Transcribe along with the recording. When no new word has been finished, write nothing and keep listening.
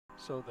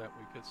so that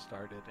we could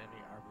start at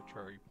any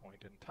arbitrary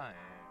point in time.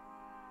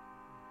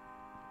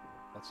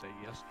 Let's say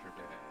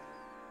yesterday.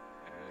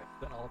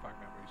 Then all of our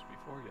memories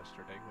before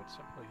yesterday would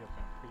simply have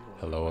been preloaded.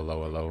 Hello,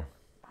 hello, hello.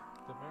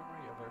 The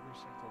memory of every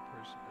single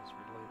person is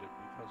related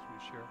because we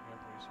share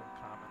memories of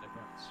common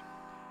events.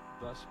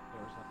 Thus,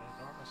 there's an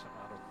enormous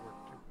amount of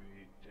work to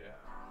be done.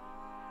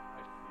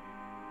 I see.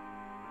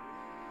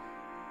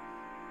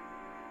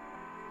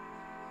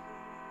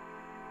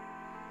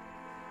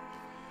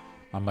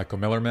 I'm Michael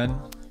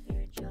Millerman.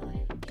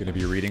 Going to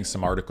be reading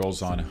some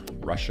articles on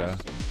Russia,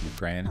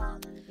 Ukraine.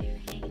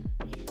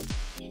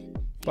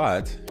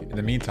 But in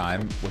the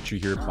meantime, what you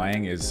hear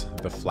playing is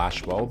the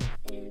flashbulb,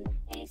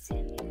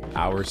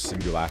 our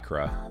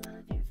simulacra.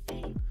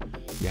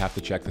 You have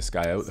to check this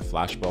guy out, the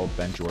flashbulb,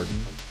 Ben Jordan.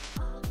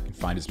 You can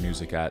find his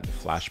music at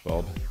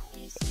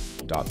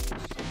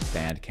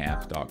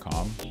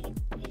flashbulb.bandcamp.com.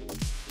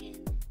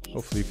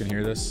 Hopefully you can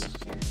hear this.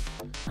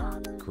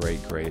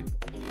 Great, great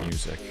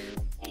music.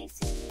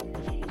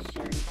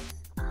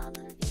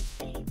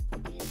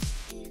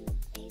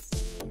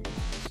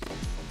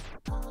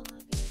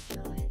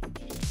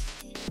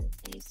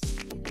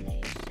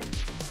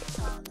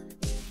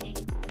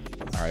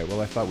 Alright,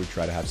 well I thought we'd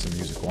try to have some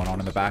music going on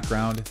in the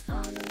background,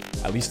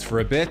 at least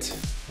for a bit.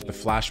 The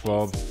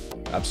Flashbulb,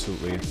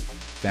 absolutely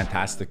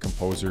fantastic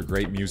composer,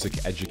 great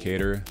music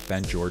educator,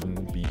 Ben Jordan,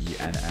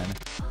 B-E-N-N.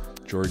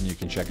 Jordan, you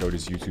can check out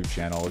his YouTube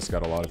channel. He's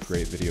got a lot of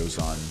great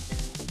videos on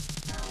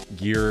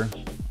gear,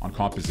 on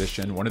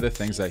composition. One of the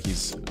things that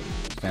he's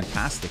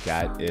fantastic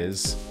at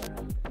is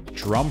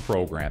drum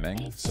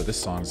programming. So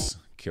this song's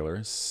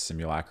killer,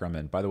 Simulacrum.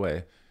 And by the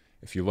way,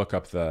 if you look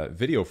up the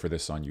video for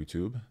this on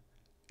YouTube,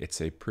 it's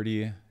a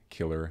pretty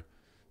killer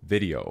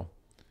video,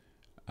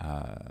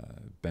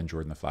 Ben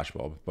Jordan, the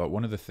Flashbulb. But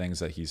one of the things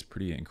that he's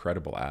pretty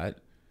incredible at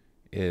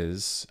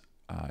is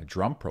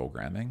drum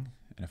programming.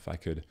 And if I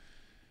could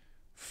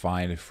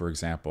find, for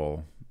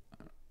example,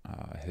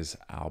 his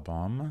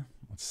album,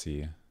 let's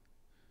see.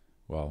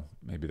 Well,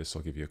 maybe this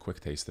will give you a quick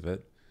taste of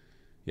it.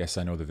 Yes,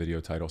 I know the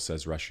video title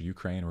says Russia,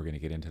 Ukraine. We're going to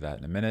get into that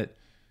in a minute.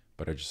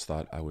 But I just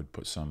thought I would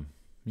put some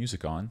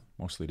music on,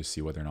 mostly to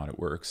see whether or not it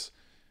works.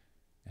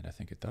 And I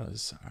think it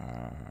does.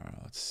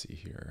 Let's see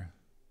here.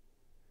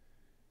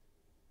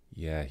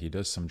 Yeah, he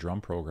does some drum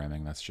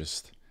programming that's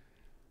just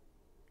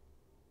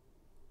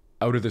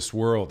out of this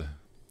world.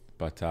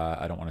 But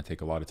I don't want to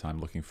take a lot of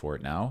time looking for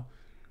it now.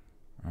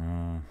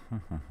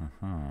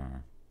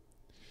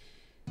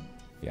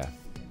 Yeah.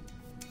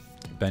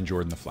 Ben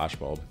Jordan, the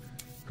Flashbulb.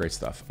 Great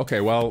stuff. Okay,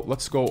 well,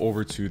 let's go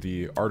over to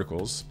the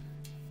articles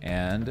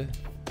and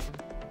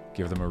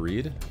give them a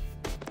read.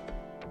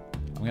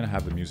 I'm going to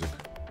have the music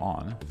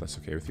on, if that's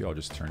okay with you. I'll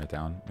just turn it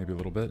down maybe a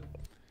little bit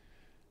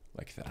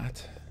like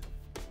that.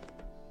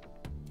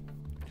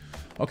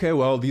 Okay,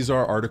 well, these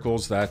are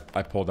articles that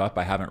I pulled up.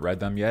 I haven't read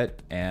them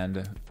yet,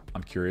 and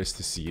I'm curious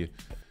to see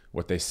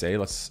what they say.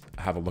 Let's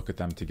have a look at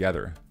them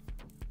together.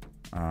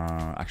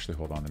 Actually,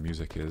 hold on. The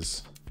music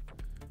is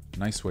a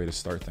nice way to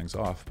start things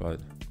off, but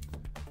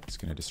it's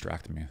going to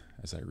distract me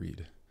as I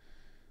read.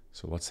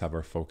 So let's have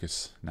our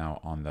focus now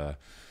on the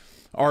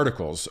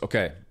articles.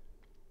 Okay.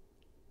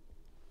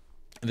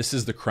 This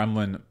is the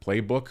Kremlin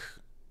Playbook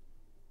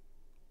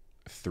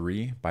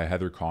 3 by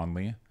Heather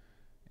Conley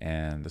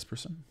and this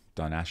person,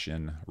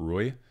 Donatian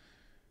Roy.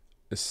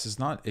 This is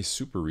not a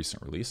super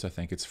recent release. I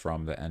think it's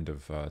from the end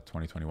of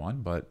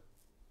 2021, but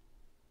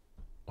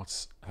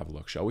let's have a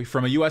look, shall we?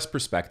 From a U.S.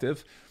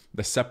 perspective,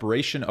 the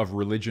separation of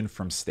religion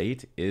from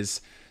state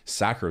is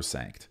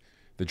sacrosanct.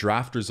 The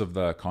drafters of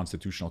the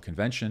Constitutional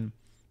Convention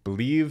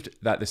believed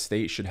that the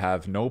state should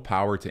have no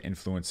power to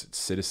influence its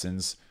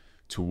citizens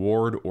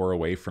toward or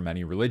away from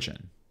any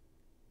religion.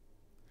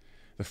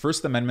 The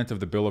First Amendment of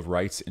the Bill of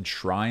Rights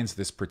enshrines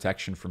this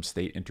protection from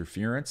state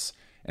interference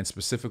and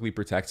specifically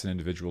protects an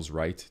individual's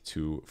right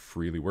to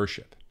freely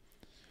worship.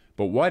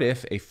 But what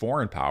if a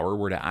foreign power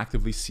were to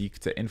actively seek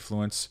to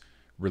influence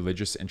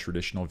religious and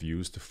traditional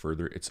views to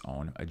further its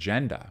own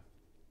agenda?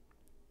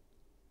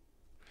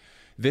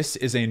 This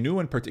is a new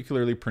and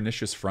particularly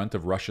pernicious front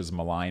of Russia's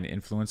malign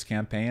influence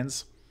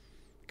campaigns.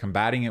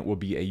 Combating it will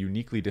be a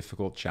uniquely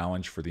difficult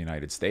challenge for the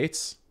United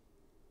States.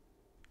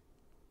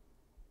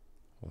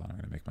 Hold on, I'm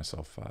going to make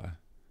myself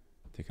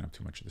taking up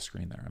too much of the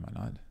screen there, am I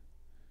not?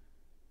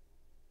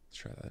 Let's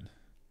try that.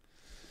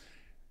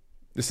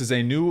 This is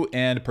a new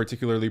and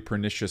particularly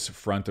pernicious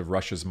front of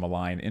Russia's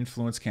malign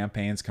influence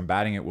campaigns.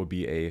 Combating it will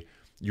be a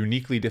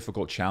uniquely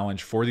difficult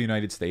challenge for the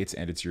United States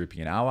and its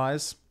European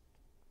allies,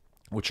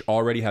 which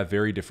already have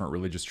very different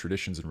religious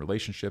traditions and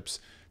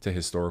relationships to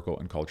historical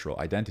and cultural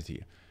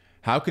identity.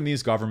 How can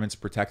these governments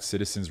protect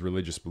citizens'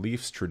 religious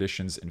beliefs,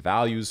 traditions, and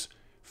values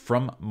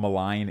from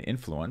malign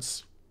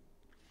influence,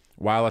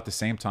 while at the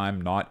same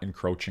time not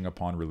encroaching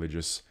upon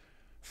religious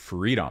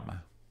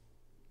freedom?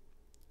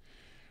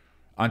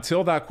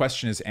 Until that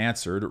question is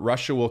answered,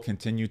 Russia will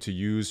continue to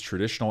use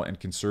traditional and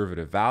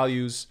conservative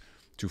values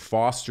to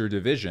foster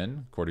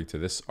division, according to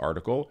this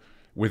article,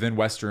 within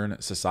Western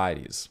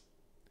societies.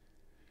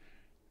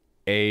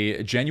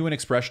 A genuine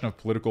expression of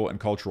political and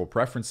cultural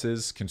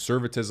preferences,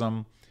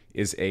 conservatism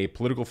is a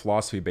political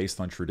philosophy based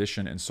on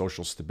tradition and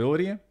social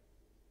stability,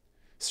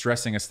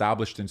 stressing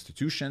established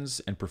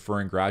institutions and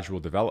preferring gradual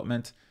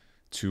development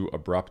to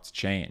abrupt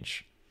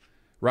change.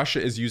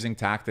 Russia is using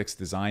tactics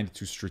designed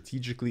to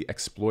strategically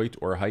exploit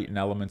or heighten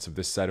elements of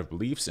this set of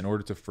beliefs in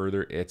order to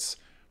further its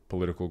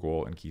political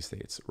goal in key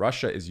states.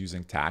 Russia is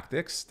using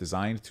tactics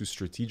designed to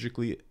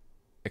strategically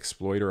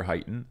exploit or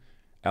heighten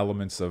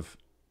elements of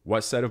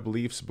what set of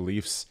beliefs?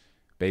 Beliefs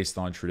based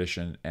on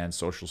tradition and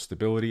social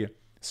stability,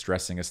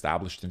 stressing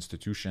established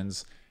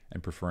institutions,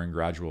 and preferring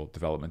gradual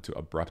development to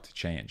abrupt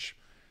change.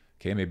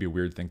 Okay, maybe a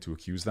weird thing to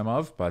accuse them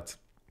of, but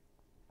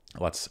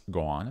let's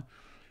go on.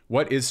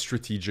 What is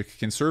strategic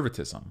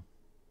conservatism?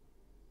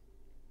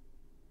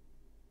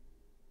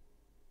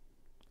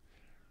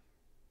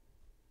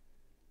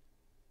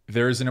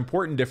 There is an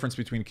important difference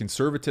between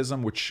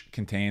conservatism, which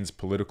contains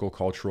political,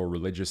 cultural,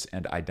 religious,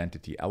 and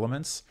identity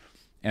elements,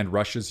 and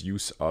Russia's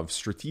use of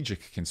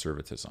strategic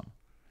conservatism.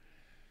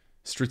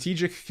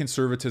 Strategic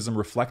conservatism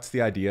reflects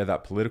the idea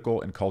that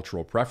political and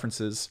cultural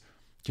preferences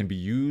can be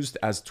used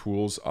as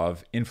tools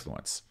of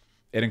influence.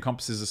 It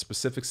encompasses a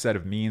specific set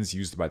of means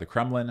used by the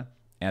Kremlin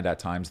and at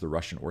times the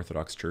Russian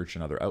Orthodox Church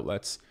and other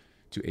outlets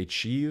to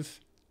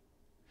achieve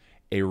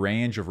a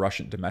range of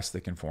Russian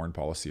domestic and foreign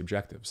policy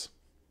objectives.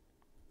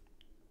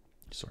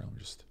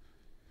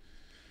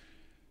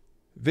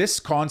 This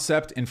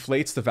concept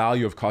inflates the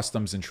value of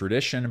customs and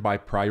tradition by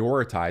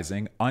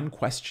prioritizing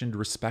unquestioned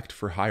respect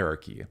for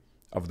hierarchy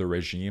of the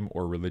regime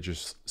or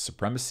religious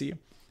supremacy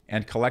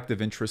and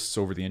collective interests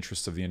over the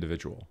interests of the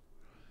individual.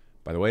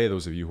 By the way,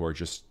 those of you who are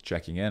just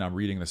checking in, I'm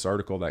reading this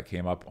article that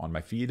came up on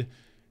my feed,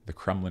 The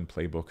Kremlin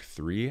Playbook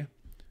 3,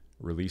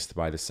 released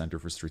by the Center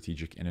for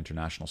Strategic and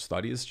International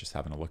Studies, just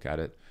having a look at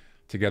it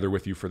together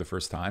with you for the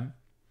first time.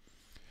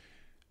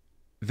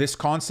 This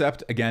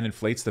concept, again,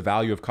 inflates the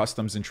value of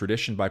customs and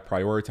tradition by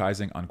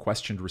prioritizing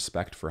unquestioned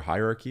respect for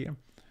hierarchy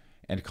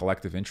and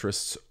collective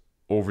interests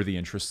over the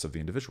interests of the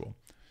individual.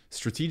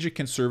 Strategic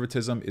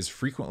conservatism is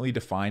frequently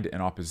defined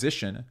in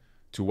opposition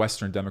to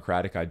Western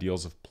democratic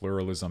ideals of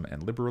pluralism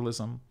and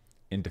liberalism,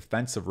 in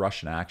defense of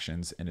Russian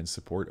actions, and in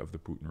support of the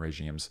Putin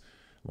regime's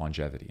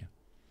longevity.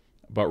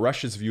 But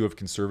Russia's view of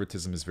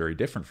conservatism is very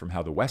different from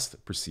how the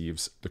West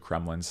perceives the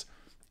Kremlin's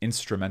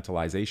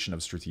instrumentalization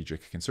of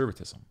strategic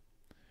conservatism.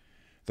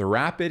 The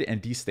rapid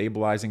and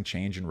destabilizing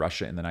change in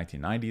Russia in the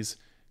 1990s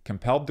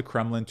compelled the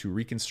Kremlin to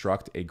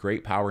reconstruct a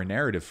great power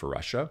narrative for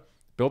Russia,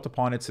 built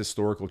upon its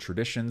historical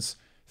traditions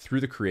through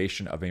the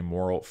creation of a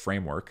moral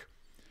framework.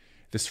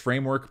 This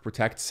framework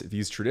protects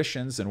these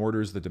traditions and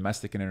orders the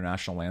domestic and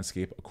international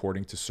landscape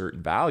according to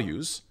certain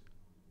values,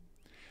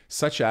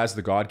 such as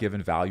the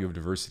God-given value of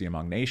diversity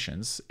among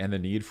nations and the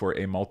need for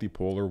a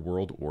multipolar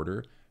world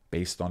order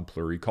based on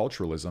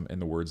pluriculturalism, in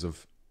the words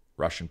of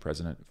Russian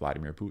President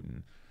Vladimir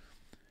Putin.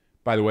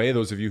 By the way,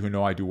 those of you who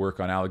know I do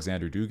work on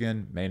Alexander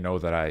Dugin may know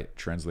that I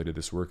translated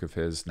this work of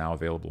his, now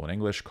available in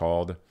English,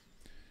 called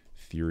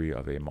Theory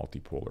of a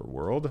Multipolar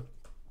World.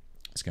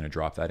 Just going to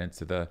drop that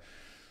into the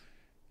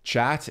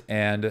chat.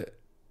 And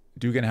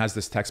Dugin has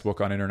this textbook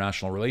on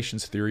international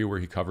relations theory where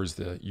he covers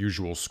the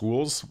usual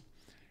schools.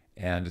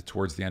 And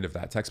towards the end of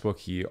that textbook,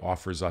 he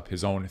offers up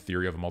his own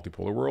theory of a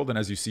multipolar world. And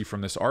as you see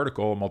from this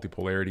article,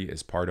 multipolarity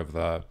is part of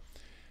the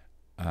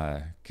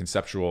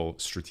conceptual,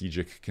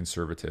 strategic,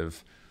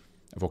 conservative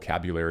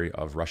vocabulary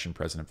of Russian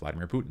President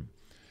Vladimir Putin.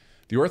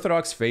 The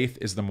Orthodox faith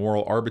is the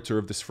moral arbiter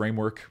of this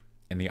framework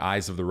in the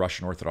eyes of the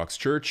Russian Orthodox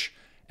Church.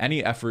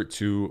 Any effort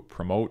to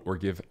promote or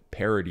give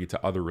parity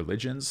to other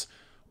religions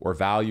or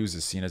values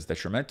is seen as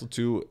detrimental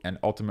to and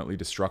ultimately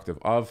destructive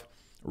of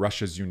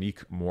Russia's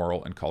unique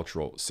moral and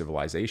cultural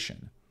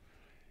civilization.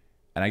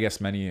 And I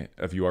guess many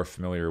of you are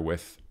familiar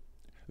with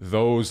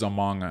those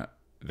among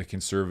the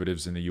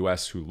conservatives in the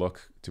US who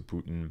look to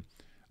Putin,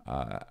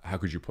 how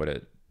could you put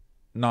it?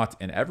 Not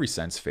in every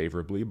sense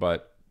favorably,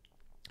 but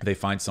they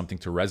find something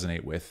to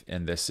resonate with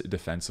in this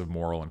defense of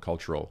moral and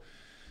cultural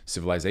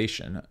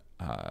civilization.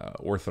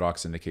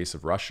 Orthodox in the case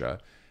of Russia,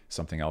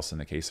 something else in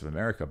the case of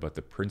America, but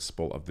the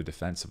principle of the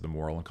defense of the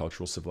moral and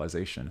cultural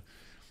civilization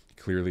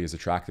clearly is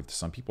attractive to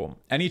some people.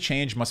 Any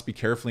change must be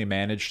carefully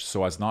managed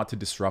so as not to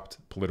disrupt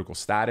political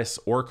status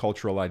or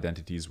cultural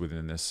identities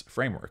within this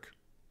framework.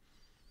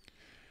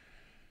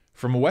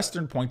 From a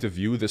Western point of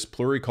view, this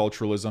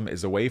pluriculturalism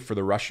is a way for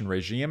the Russian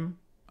regime,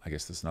 I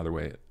guess that's another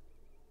way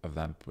of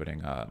them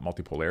putting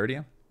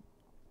multipolarity.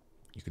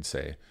 You could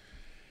say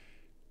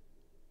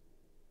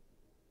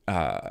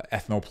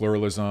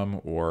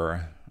ethnopluralism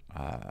or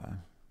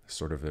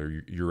sort of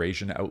a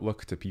Eurasian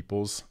outlook to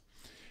peoples.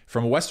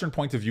 From a Western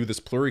point of view, this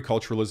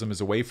pluriculturalism is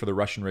a way for the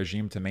Russian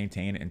regime to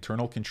maintain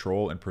internal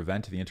control and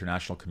prevent the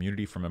international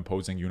community from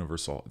imposing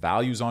universal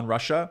values on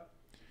Russia.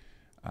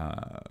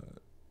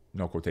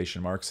 No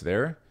quotation marks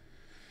there.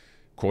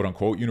 Quote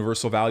unquote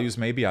universal values,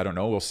 maybe, I don't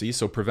know, we'll see.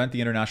 So prevent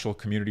the international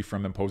community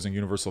from imposing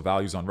universal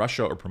values on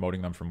Russia or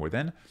promoting them from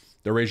within.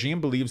 The regime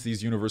believes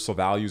these universal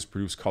values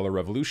produce color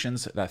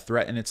revolutions that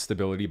threaten its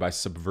stability by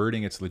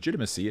subverting its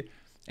legitimacy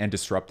and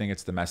disrupting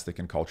its domestic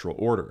and cultural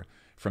order.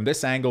 From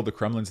this angle, the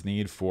Kremlin's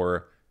need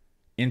for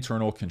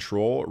internal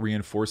control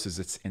reinforces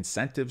its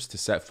incentives to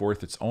set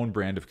forth its own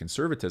brand of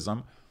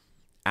conservatism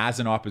as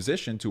an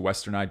opposition to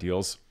Western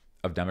ideals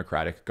of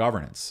democratic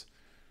governance.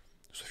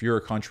 So if you're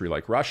a country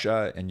like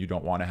Russia and you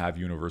don't want to have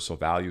universal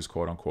values,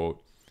 quote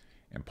unquote,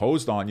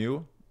 imposed on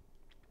you,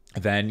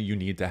 then you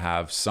need to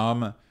have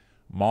some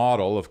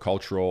model of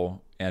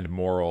cultural and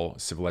moral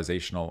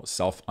civilizational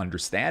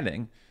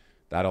self-understanding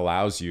that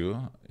allows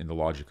you, in the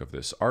logic of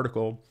this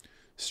article,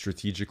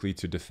 strategically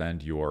to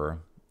defend your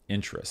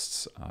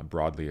interests,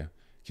 broadly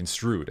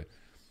construed.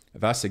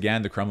 Thus,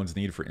 again, the Kremlin's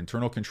need for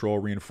internal control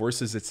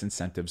reinforces its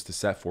incentives to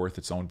set forth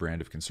its own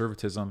brand of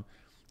conservatism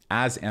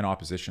as an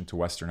opposition to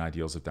Western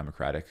ideals of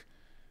democratic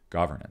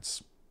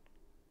governance.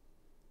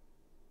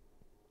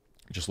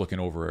 Just looking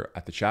over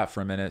at the chat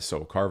for a minute.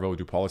 So, Carvo,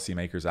 do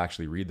policymakers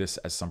actually read this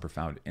as some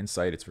profound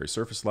insight? It's very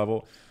surface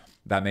level.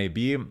 That may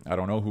be. I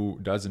don't know who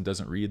does and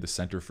doesn't read the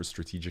Center for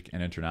Strategic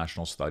and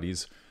International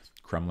Studies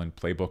Kremlin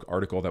Playbook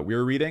article that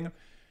we're reading.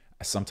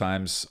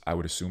 Sometimes I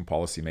would assume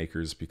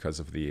policymakers, because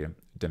of the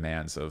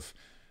demands of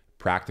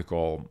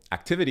practical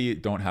activity,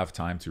 don't have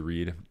time to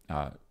read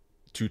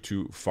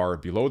too far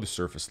below the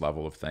surface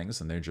level of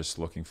things, and they're just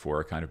looking for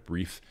a kind of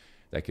brief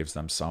that gives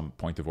them some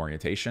point of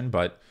orientation.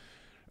 But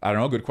I don't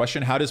know, good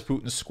question. How does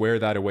Putin square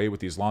that away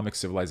with the Islamic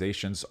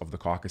civilizations of the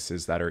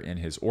Caucasus that are in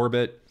his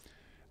orbit?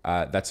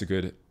 That's a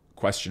good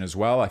question as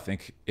well. I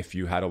think if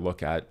you had a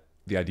look at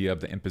the idea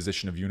of the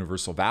imposition of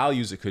universal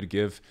values, it could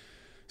give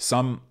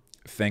some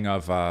thing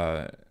of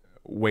a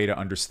way to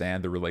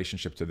understand the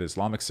relationship to the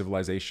Islamic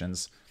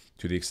civilizations,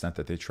 to the extent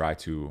that they try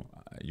to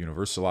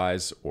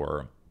universalize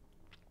or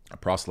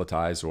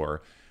proselytize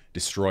or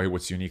destroy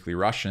what's uniquely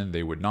Russian.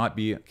 They would not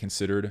be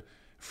considered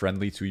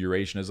friendly to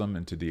Eurasianism,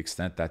 and to the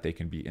extent that they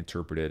can be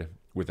interpreted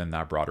within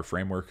that broader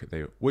framework,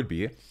 they would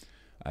be.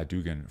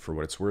 Dugin, for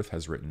what it's worth,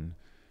 has written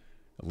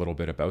a little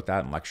bit about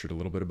that and lectured a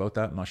little bit about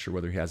that. I'm not sure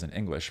whether he has in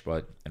English,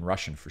 but in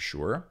Russian for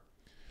sure.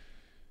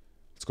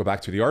 Let's go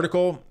back to the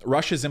article.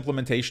 Russia's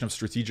implementation of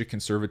strategic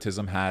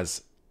conservatism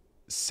has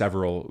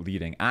several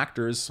leading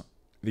actors.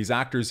 These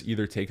actors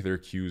either take their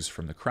cues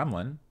from the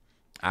Kremlin,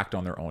 act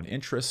on their own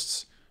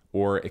interests,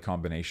 or a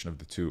combination of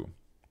the two.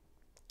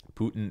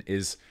 Putin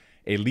is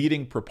a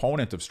leading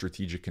proponent of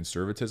strategic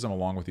conservatism,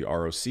 along with the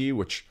ROC,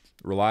 which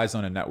relies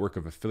on a network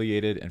of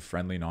affiliated and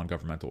friendly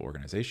non-governmental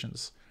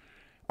organizations.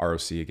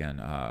 ROC, again,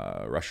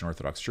 Russian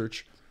Orthodox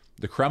Church.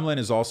 The Kremlin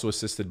is also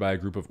assisted by a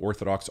group of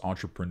Orthodox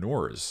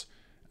entrepreneurs,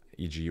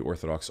 e.g.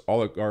 Orthodox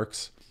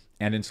oligarchs,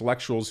 and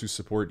intellectuals who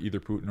support either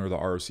Putin or the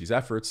ROC's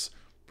efforts,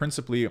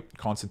 principally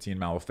Konstantin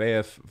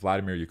Malofeyev,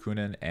 Vladimir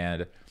Yakunin,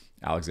 and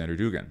Alexander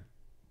Dugin.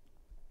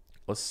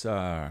 Let's,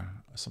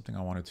 something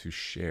I wanted to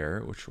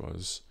share, which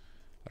was,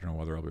 I don't know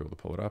whether I'll be able to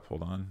pull it up.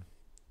 Hold on.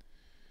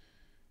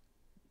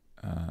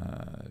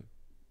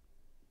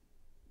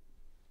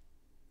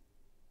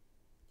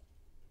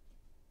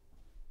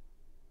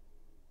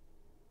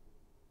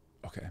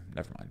 Okay,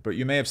 never mind. But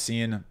you may have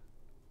seen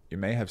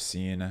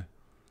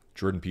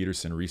Jordan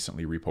Peterson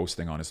recently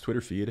reposting on his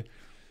Twitter feed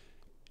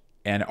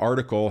an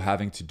article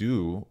having to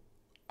do,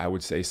 I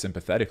would say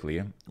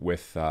sympathetically,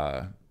 with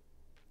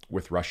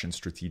Russian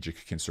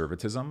strategic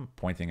conservatism,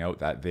 pointing out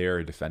that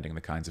they're defending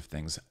the kinds of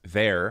things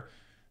there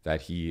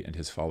that he and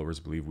his followers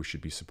believe we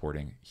should be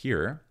supporting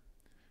here,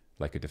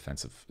 like a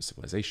defense of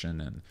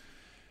civilization and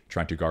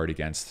trying to guard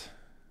against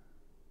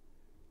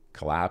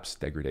collapse,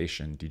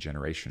 degradation,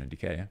 degeneration, and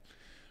decay.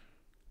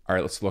 All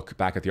right, let's look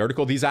back at the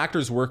article. These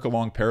actors work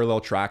along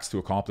parallel tracks to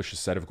accomplish a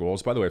set of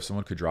goals. By the way, if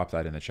someone could drop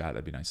that in the chat,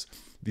 that'd be nice.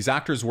 These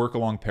actors work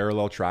along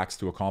parallel tracks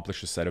to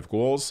accomplish a set of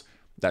goals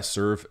that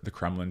serve the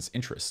Kremlin's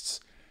interests.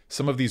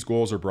 Some of these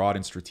goals are broad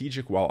and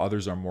strategic, while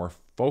others are more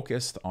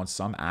focused on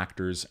some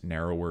actors'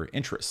 narrower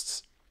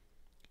interests.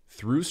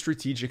 Through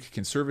strategic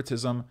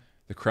conservatism,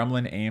 the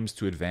Kremlin aims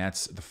to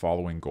advance the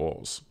following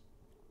goals.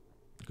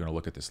 I'm going to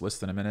look at this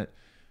list in a minute.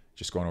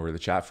 Just going over to the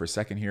chat for a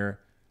second here.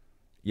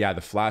 Yeah,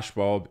 the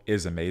flashbulb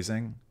is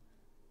amazing.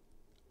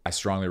 I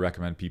strongly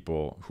recommend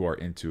people who are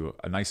into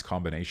a nice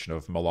combination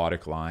of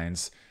melodic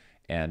lines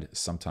and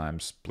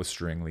sometimes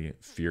blisteringly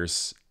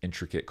fierce,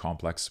 intricate,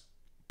 complex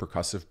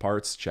percussive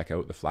parts. Check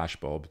out the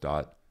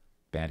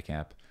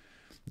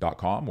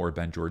flashbulb.bandcamp.com or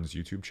Ben Jordan's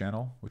YouTube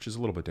channel, which is a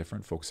little bit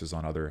different, focuses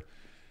on other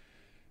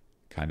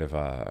kind of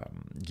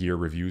gear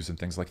reviews and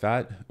things like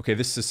that. Okay,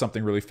 this is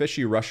something really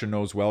fishy. Russia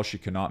knows well she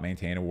cannot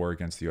maintain a war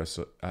against the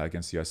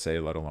USA,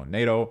 let alone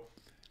NATO.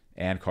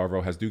 And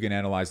Carvo, has Dugin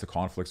analyzed the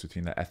conflicts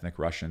between the ethnic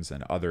Russians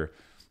and other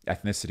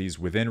ethnicities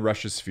within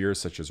Russia's sphere,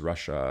 such as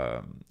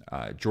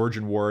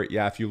Russia-Georgian war?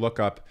 Yeah, if you look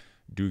up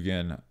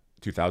Dugin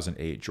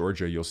 2008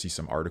 Georgia, you'll see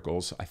some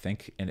articles, I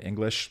think, in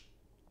English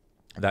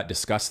that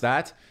discuss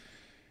that.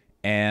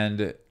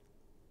 And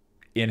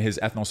in his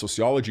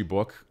ethnosociology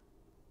book,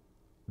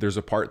 there's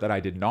a part that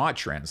I did not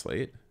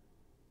translate,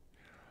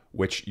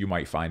 which you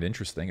might find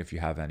interesting if you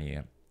have any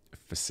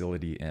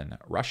facility in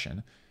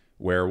Russian,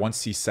 where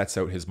once he sets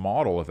out his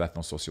model of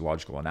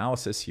ethnosociological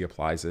analysis, he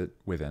applies it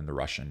within the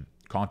Russian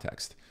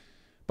context.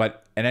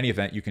 But in any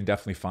event, you can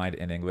definitely find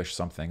in English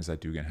some things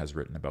that Dugin has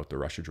written about the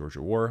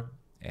Russia-Georgia war,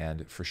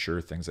 and for sure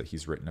things that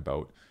he's written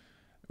about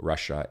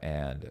Russia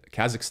and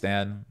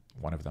Kazakhstan.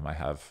 One of them I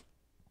have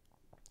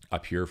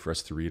up here for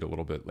us to read a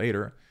little bit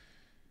later,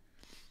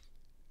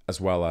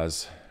 as well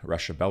as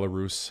Russia,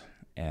 Belarus,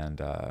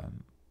 and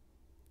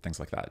things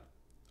like that.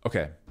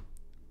 Okay,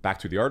 back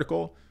to the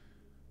article.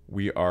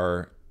 We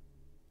are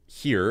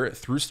here.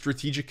 Through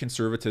strategic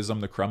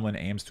conservatism, the Kremlin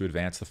aims to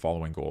advance the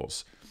following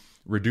goals: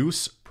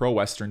 reduce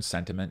pro-Western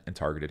sentiment in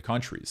targeted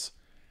countries,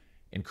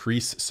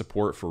 increase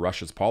support for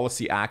Russia's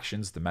policy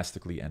actions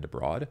domestically and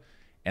abroad,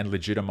 and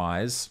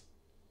legitimize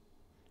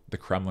the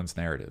Kremlin's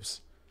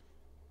narratives,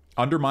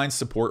 undermine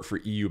support for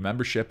EU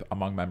membership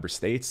among member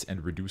states,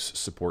 and reduce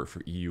support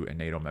for EU and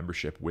NATO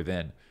membership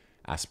within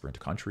aspirant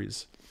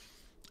countries,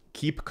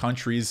 keep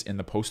countries in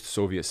the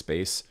post-Soviet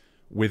space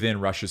within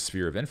Russia's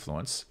sphere of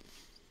influence,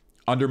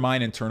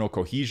 undermine internal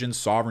cohesion,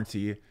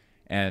 sovereignty,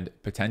 and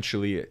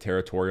potentially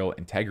territorial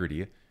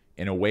integrity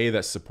in a way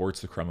that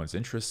supports the Kremlin's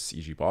interests,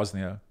 e.g.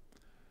 Bosnia.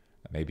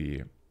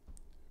 Maybe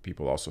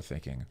people also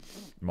thinking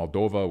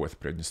Moldova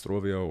with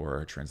Pridnestrovia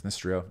or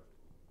Transnistria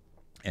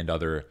and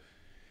other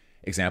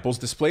examples.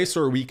 Displace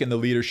or weaken the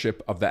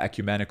leadership of the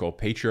ecumenical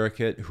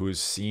patriarchate, who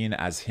is seen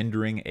as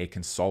hindering a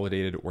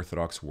consolidated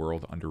Orthodox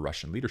world under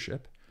Russian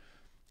leadership,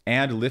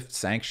 and lift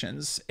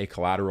sanctions, a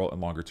collateral and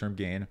longer-term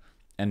gain,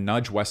 and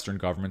nudge Western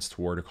governments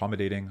toward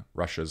accommodating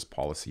Russia's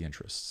policy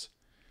interests.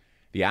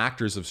 The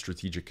actors of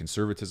strategic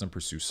conservatism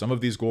pursue some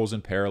of these goals in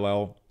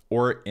parallel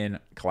or in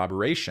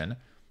collaboration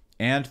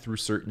and through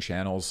certain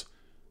channels,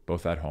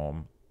 both at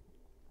home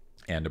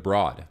and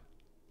abroad.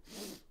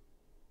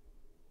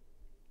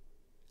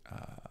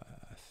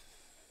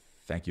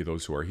 Thank you,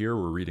 those who are here.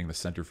 We're reading the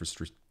Center for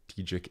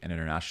Strategic and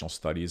International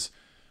Studies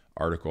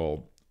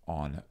article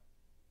on,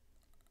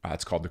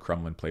 it's called The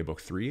Kremlin Playbook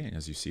 3. And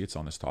as you see, it's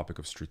on this topic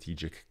of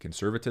strategic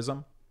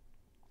conservatism.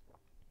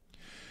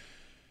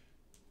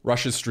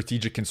 Russia's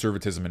strategic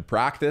conservatism in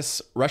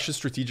practice. Russia's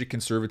strategic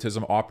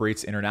conservatism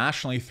operates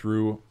internationally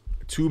through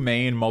two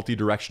main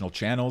multi-directional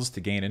channels to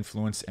gain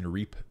influence and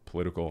reap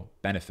political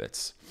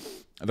benefits.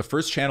 The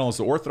first channel is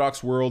the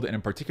Orthodox world, and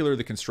in particular,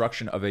 the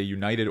construction of a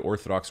united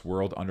Orthodox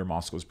world under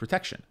Moscow's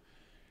protection.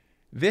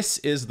 This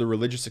is the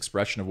religious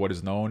expression of what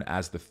is known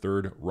as the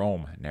Third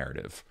Rome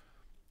narrative.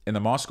 In the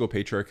Moscow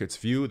Patriarchate's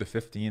view, the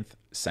 15th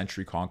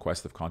century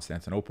conquest of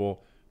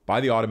Constantinople by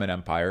the Ottoman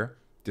Empire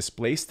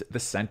displaced the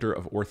center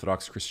of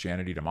Orthodox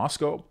Christianity to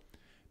Moscow,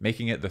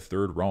 making it the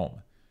Third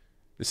Rome.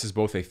 This is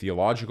both a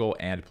theological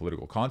and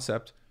political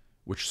concept,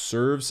 which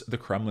serves the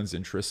Kremlin's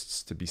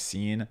interests to be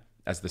seen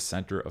as the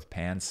center of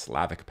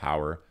pan-Slavic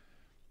power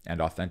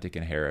and authentic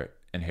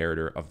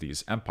inheritor of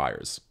these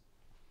empires.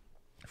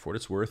 For what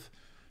it's worth,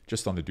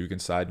 just on the Dugin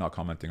side, not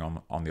commenting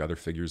on the other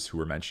figures who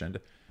were mentioned,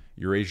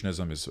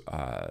 Eurasianism is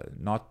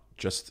not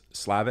just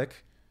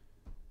Slavic.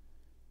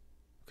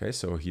 Okay,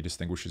 so he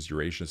distinguishes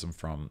Eurasianism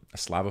from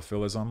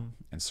Slavophilism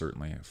and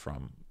certainly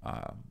from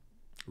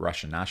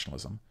Russian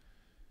nationalism.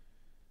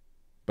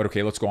 But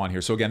okay, let's go on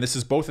here. So again, this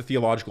is both a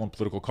theological and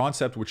political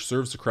concept which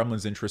serves the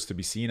Kremlin's interest to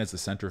be seen as the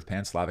center of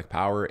pan-Slavic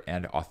power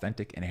and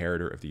authentic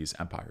inheritor of these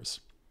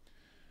empires.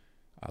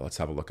 Let's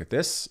have a look at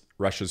this.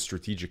 Russia's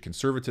strategic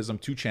conservatism,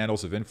 two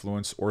channels of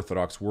influence: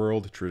 Orthodox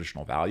world,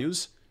 traditional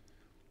values,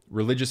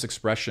 religious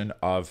expression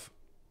of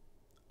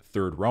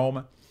Third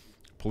Rome,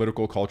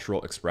 political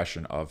cultural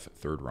expression of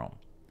Third Rome.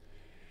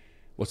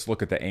 Let's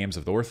look at the aims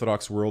of the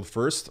Orthodox world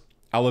first.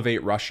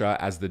 Elevate Russia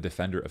as the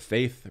defender of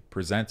faith,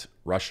 present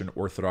Russian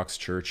Orthodox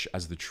Church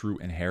as the true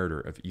inheritor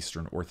of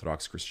Eastern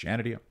Orthodox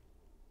Christianity,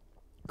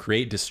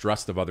 create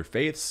distrust of other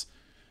faiths,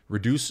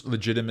 reduce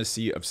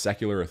legitimacy of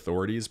secular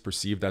authorities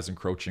perceived as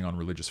encroaching on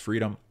religious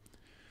freedom,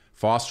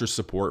 foster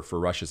support for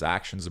Russia's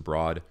actions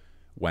abroad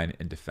when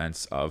in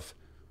defense of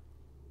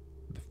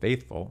the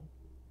faithful,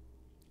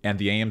 and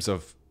the aims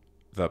of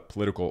the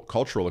political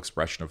cultural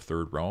expression of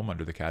Third Rome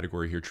under the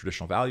category here,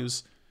 traditional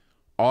values.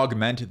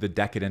 Augment the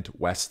decadent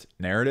West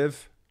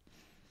narrative,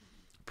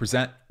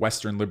 present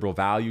Western liberal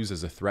values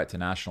as a threat to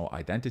national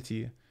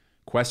identity,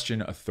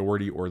 question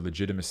authority or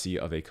legitimacy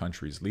of a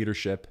country's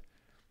leadership,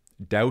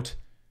 doubt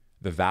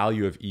the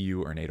value of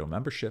EU or NATO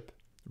membership,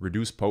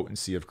 reduce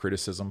potency of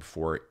criticism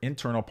for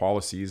internal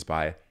policies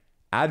by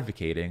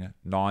advocating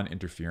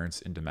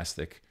non-interference in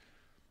domestic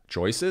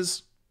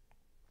choices.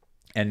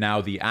 And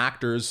now the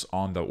actors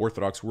on the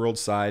Orthodox world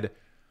side: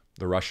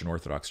 the Russian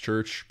Orthodox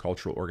Church,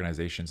 cultural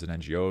organizations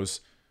and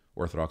NGOs,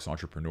 Orthodox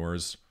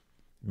entrepreneurs,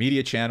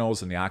 media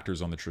channels, and the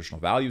actors on the traditional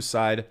values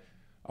side.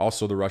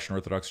 Also the Russian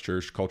Orthodox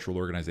Church, cultural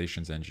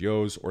organizations,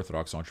 NGOs,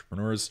 Orthodox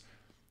entrepreneurs,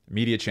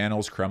 media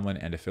channels, Kremlin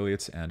and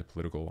affiliates, and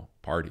political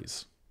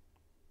parties.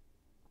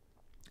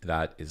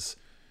 That is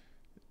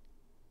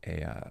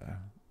a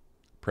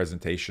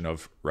presentation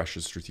of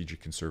Russia's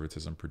strategic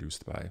conservatism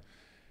produced by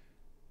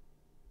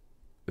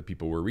the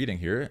people we're reading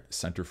here,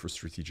 Center for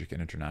Strategic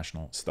and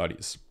International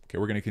Studies. Okay,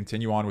 we're going to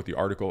continue on with the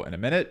article in a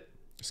minute.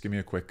 Just give me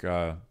a quick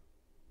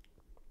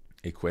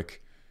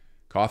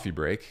coffee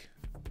break.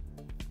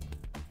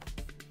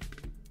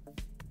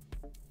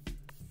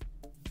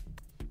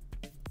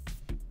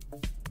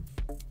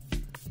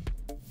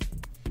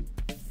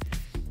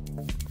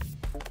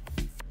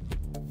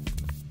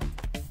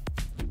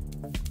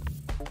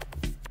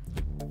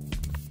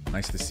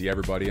 Nice to see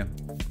everybody.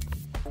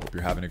 Hope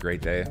you're having a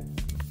great day.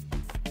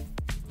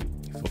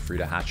 Feel free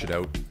to hatch it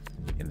out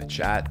in the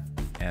chat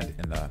and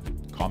in the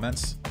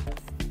comments.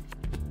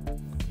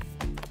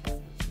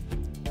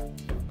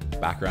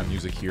 Background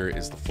music here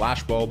is the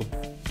Flashbulb.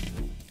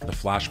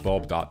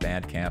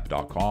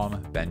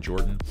 Theflashbulb.bandcamp.com. Ben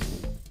Jordan.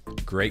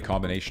 Great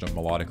combination of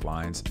melodic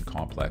lines and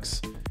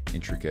complex,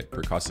 intricate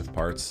percussive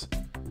parts.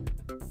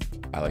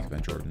 I like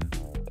Ben Jordan.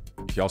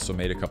 He also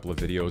made a couple of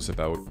videos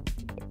about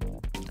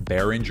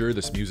Behringer,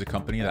 this music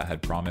company that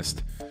had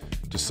promised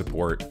to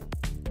support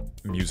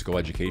musical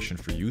education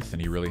for youth,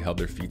 and he really held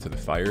their feet to the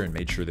fire and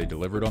made sure they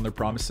delivered on their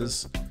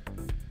promises.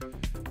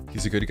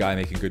 He's a good guy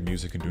making good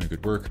music and doing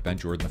good work. Ben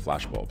Jordan, the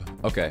Flashbulb.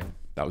 Okay,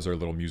 that was our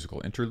little musical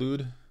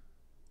interlude.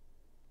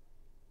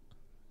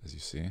 As you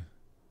see,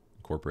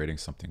 incorporating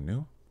something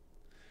new.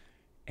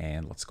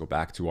 And let's go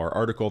back to our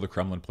article, The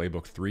Kremlin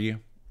Playbook 3,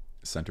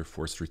 Center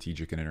for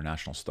Strategic and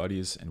International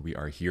Studies, and we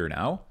are here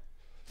now.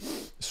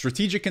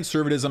 Strategic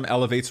conservatism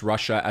elevates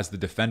Russia as the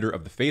defender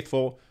of the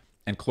faithful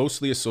and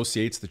closely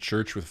associates the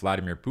church with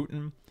Vladimir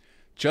Putin,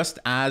 just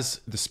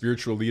as the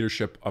spiritual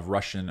leadership of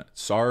Russian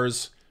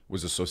tsars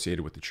was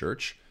associated with the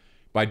church.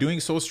 By doing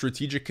so,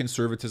 strategic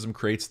conservatism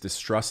creates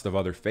distrust of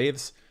other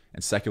faiths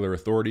and secular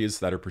authorities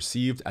that are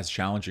perceived as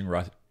challenging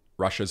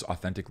Russia's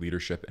authentic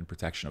leadership and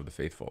protection of the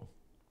faithful.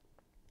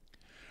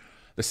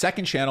 The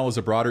second channel is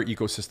a broader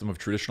ecosystem of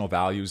traditional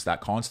values that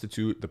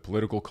constitute the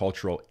political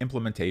cultural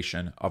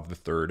implementation of the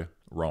Third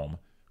Rome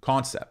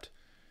concept.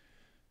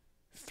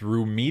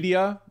 Through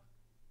media,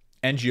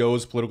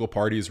 NGOs, political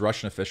parties,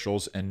 Russian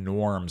officials, and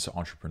norms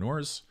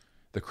entrepreneurs,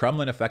 the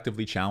Kremlin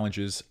effectively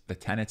challenges the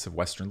tenets of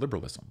Western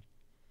liberalism.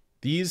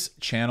 These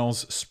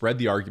channels spread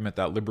the argument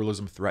that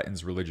liberalism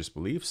threatens religious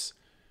beliefs,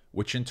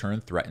 which in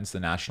turn threatens the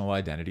national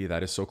identity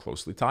that is so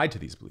closely tied to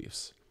these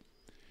beliefs.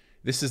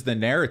 This is the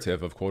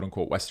narrative of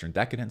quote-unquote Western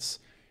decadence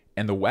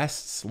and the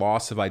West's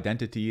loss of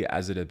identity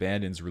as it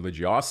abandons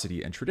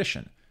religiosity and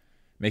tradition,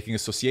 making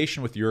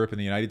association with Europe and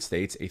the United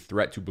States a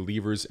threat to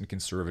believers and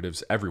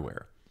conservatives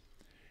everywhere.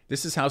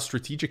 This is how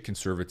strategic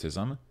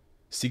conservatism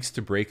seeks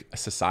to break a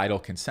societal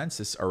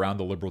consensus around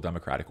the liberal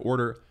democratic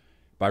order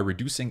by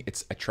reducing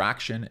its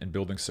attraction and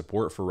building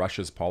support for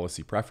Russia's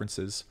policy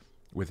preferences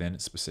within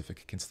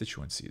specific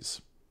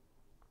constituencies.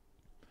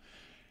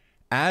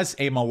 As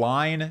a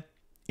malign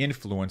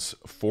influence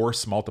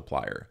force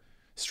multiplier,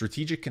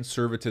 strategic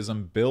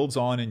conservatism builds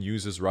on and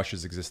uses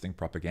Russia's existing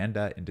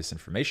propaganda and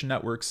disinformation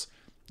networks,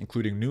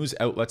 including news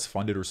outlets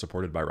funded or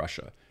supported by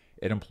Russia.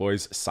 It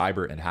employs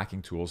cyber and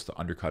hacking tools to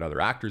undercut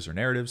other actors or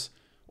narratives,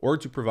 or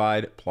to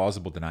provide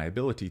plausible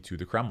deniability to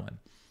the Kremlin.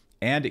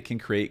 And it can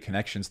create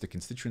connections to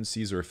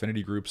constituencies or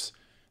affinity groups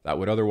that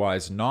would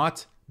otherwise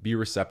not be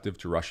receptive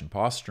to Russian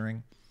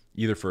posturing,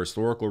 either for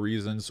historical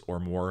reasons or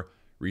more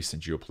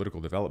recent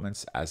geopolitical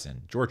developments, as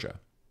in Georgia.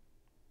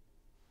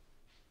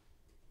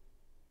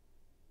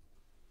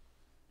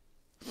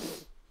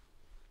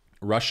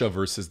 Russia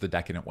versus the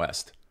decadent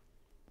West.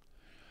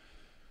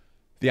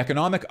 The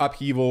economic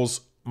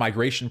upheavals,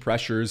 migration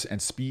pressures,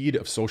 and speed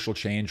of social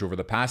change over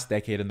the past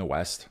decade in the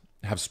West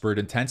have spurred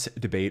intense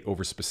debate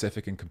over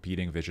specific and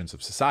competing visions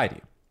of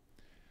society.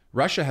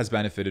 Russia has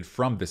benefited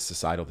from this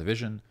societal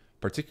division,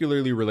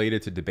 particularly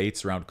related to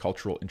debates around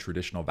cultural and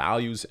traditional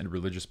values and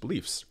religious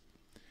beliefs.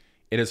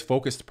 It has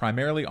focused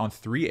primarily on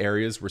three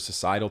areas where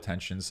societal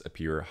tensions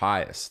appear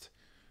highest.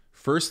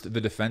 First,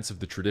 the defense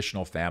of the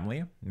traditional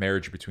family,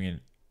 marriage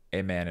between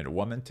a man and a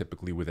woman,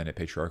 typically within a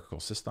patriarchal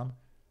system,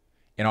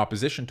 in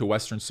opposition to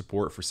Western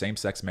support for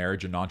same-sex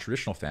marriage and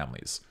non-traditional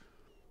families,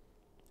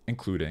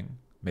 including,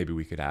 maybe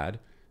we could add,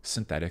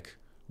 synthetic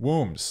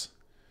wombs,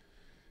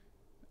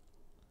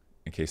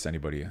 in case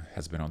anybody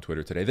has been on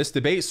Twitter today. This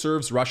debate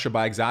serves Russia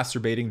by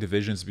exacerbating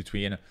divisions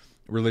between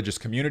religious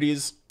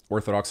communities,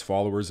 Orthodox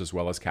followers, as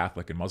well as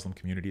Catholic and Muslim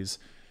communities,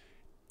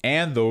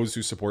 and those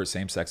who support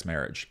same-sex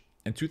marriage.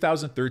 In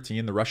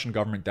 2013, the Russian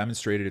government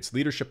demonstrated its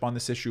leadership on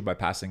this issue by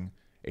passing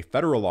a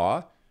federal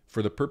law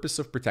for the purpose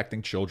of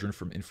protecting children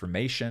from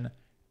information,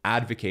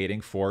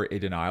 advocating for a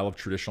denial of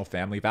traditional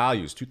family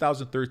values.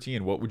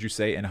 2013, what would you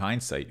say in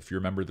hindsight, if you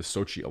remember the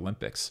Sochi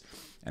Olympics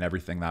and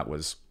everything that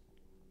was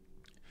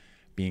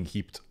being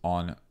heaped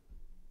on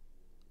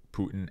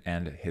Putin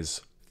and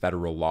his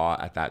federal law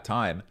at that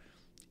time?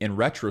 In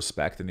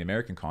retrospect, in the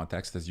American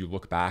context, as you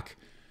look back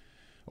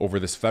over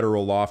this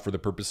federal law for the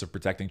purpose of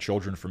protecting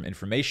children from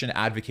information,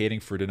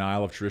 advocating for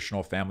denial of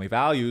traditional family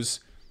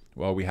values,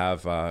 well, we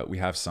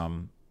have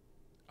some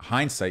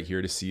hindsight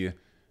here to see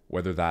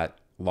whether that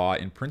law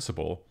in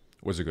principle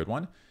was a good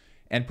one.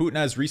 And Putin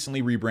has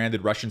recently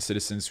rebranded Russian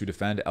citizens who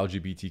defend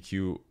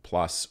LGBTQ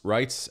plus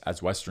rights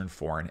as Western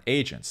foreign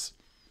agents.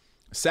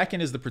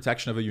 Second is the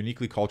protection of a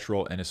uniquely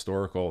cultural and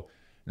historical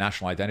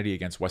national identity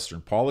against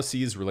Western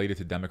policies related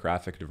to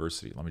demographic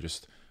diversity. Let me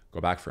just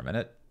go back for a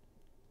minute.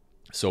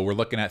 So we're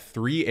looking at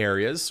three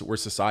areas where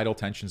societal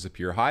tensions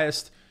appear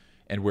highest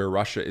and where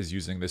Russia is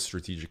using this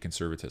strategic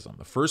conservatism.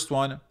 The first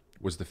one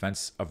was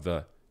defense of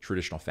the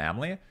traditional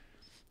family.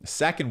 The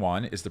second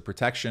one is the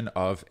protection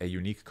of a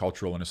unique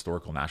cultural and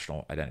historical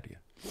national identity.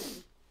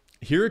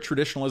 Here,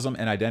 traditionalism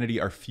and identity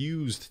are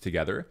fused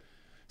together,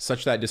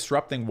 such that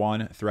disrupting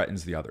one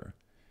threatens the other.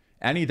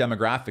 Any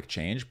demographic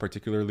change,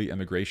 particularly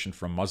immigration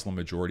from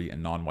Muslim-majority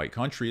and non-white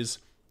countries,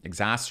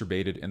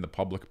 exacerbated in the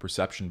public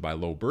perception by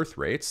low birth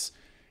rates,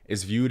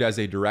 is viewed as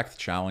a direct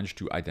challenge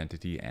to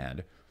identity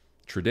and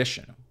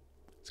tradition.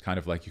 It's kind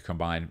of like you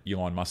combine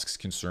Elon Musk's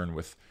concern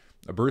with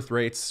birth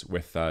rates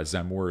with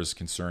Zemmour's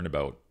concern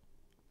about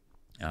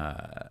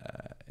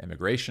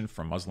immigration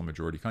from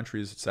Muslim-majority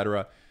countries,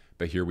 etc.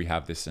 But here we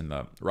have this in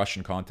the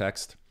Russian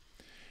context.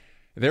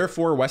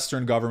 Therefore,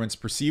 Western governments'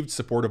 perceived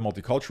support of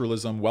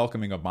multiculturalism,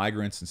 welcoming of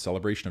migrants, and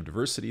celebration of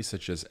diversity,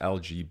 such as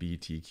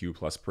LGBTQ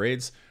plus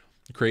parades,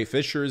 create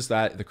fissures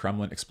that the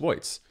Kremlin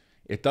exploits.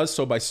 It does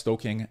so by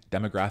stoking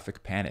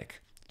demographic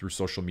panic through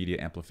social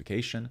media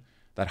amplification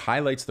that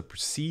highlights the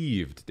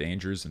perceived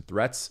dangers and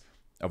threats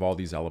of all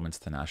these elements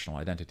to national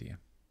identity.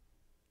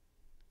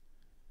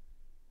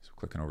 So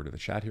clicking over to the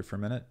chat here for a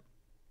minute.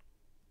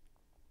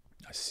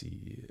 I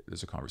see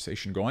there's a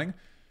conversation going.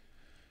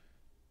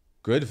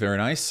 Good, very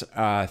nice.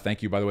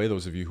 Thank you, by the way,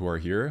 those of you who are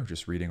here,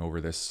 just reading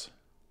over this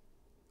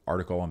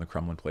article on the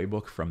Kremlin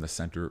Playbook from the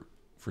Center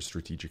for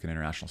Strategic and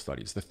International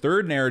Studies. The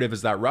third narrative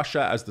is that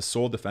Russia, as the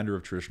sole defender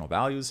of traditional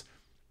values,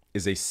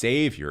 is a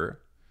savior,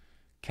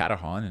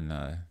 Katahan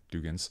in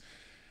Dugin's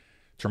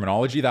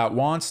terminology, that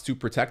wants to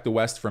protect the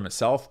West from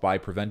itself by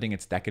preventing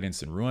its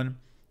decadence and ruin.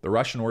 The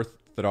Russian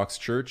Orthodox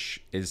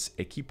Church is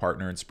a key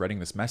partner in spreading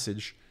this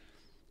message.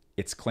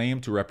 Its claim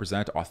to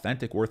represent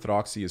authentic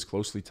orthodoxy is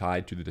closely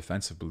tied to the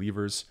defense of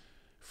believers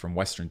from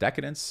Western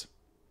decadence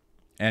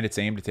and its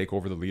aim to take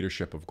over the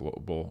leadership of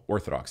global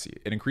orthodoxy.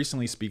 It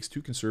increasingly speaks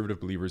to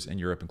conservative believers in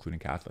Europe, including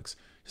Catholics.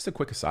 Just a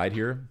quick aside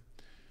here.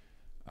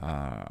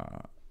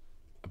 A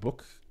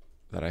book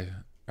that I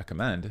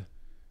recommend,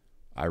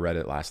 I read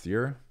it last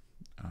year,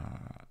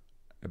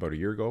 about a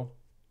year ago,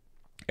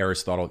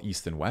 Aristotle,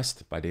 East and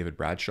West by David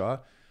Bradshaw.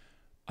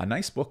 A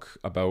nice book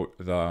about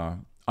the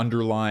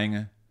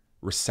underlying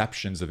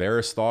receptions of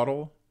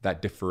Aristotle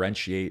that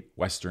differentiate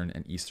Western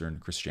and Eastern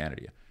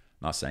Christianity.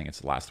 I'm not saying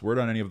it's the last word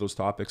on any of those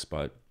topics,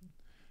 but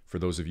for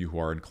those of you who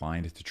are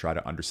inclined to try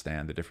to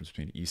understand the difference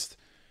between East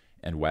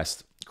and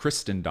West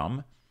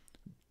Christendom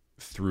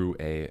through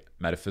a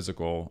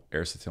metaphysical,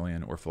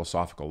 Aristotelian, or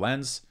philosophical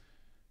lens,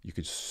 you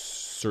could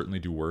certainly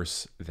do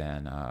worse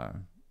than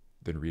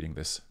reading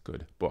this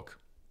good book.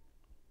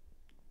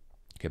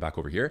 Okay, back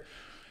over here.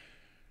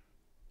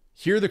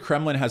 Here, the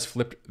Kremlin has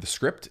flipped the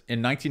script.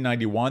 In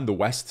 1991, the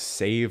West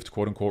saved,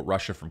 quote-unquote,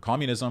 Russia from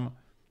communism.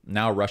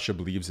 Now Russia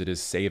believes it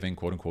is saving,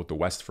 quote-unquote, the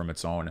West from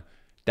its own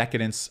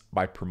decadence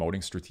by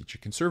promoting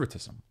strategic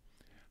conservatism.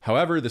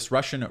 However, this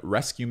Russian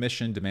rescue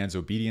mission demands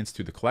obedience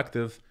to the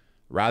collective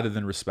rather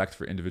than respect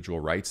for individual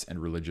rights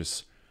and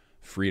religious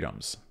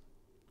freedoms.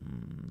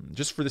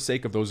 Just for the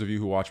sake of those of you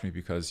who watch me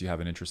because you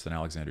have an interest in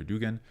Alexander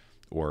Dugin,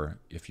 or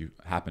if you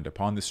happened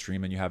upon this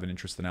stream and you have an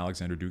interest in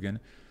Alexander Dugin,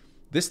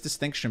 this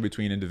distinction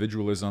between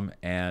individualism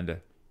and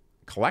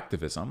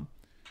collectivism,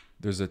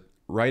 there's a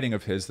writing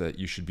of his that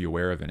you should be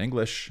aware of in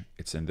English.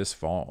 It's in this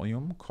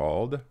volume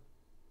called,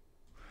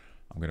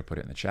 I'm going to put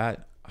it in the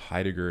chat,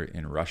 Heidegger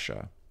in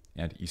Russia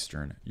and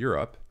Eastern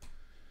Europe.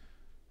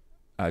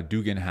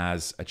 Dugin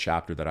has a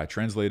chapter that I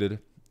translated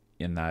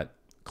in that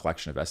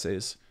collection of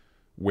essays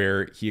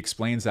where he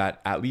explains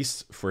that, at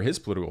least for his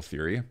political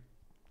theory,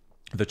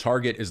 the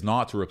target is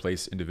not to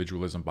replace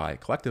individualism by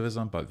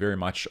collectivism, but very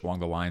much along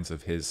the lines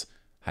of his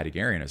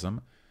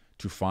Heideggerianism,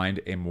 to find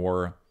a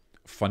more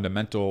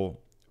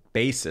fundamental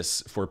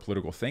basis for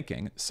political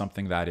thinking,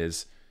 something that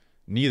is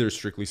neither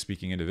strictly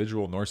speaking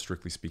individual nor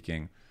strictly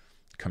speaking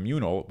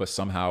communal, but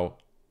somehow,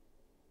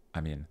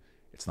 I mean,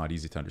 it's not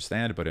easy to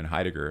understand, but in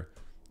Heidegger,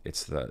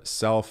 it's the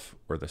self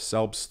or the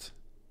selbst.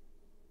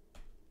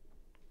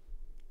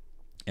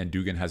 And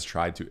Dugin has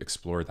tried to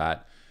explore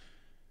that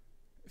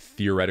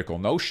theoretical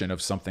notion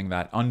of something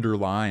that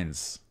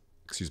underlies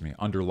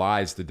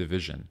the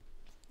division,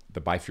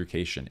 the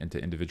bifurcation into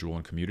individual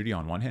and community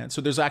on one hand. So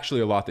there's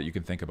actually a lot that you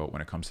can think about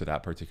when it comes to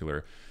that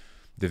particular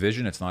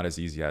division. It's not as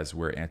easy as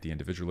we're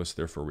anti-individualist,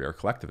 therefore we are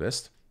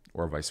collectivist,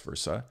 or vice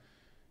versa.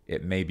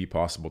 It may be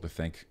possible to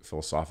think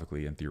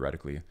philosophically and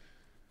theoretically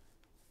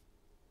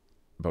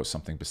about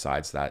something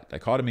besides that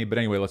dichotomy. But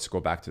anyway, let's go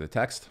back to the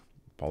text.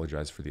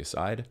 Apologize for the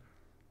aside.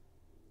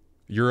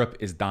 Europe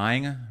is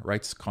dying,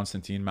 writes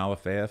Konstantin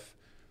Malafeyev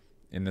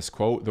in this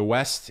quote. The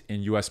West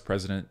in US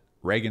President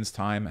Reagan's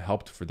time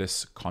helped for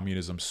this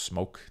communism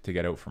smoke to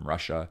get out from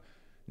Russia.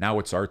 Now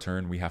it's our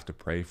turn. We have to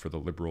pray for the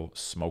liberal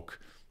smoke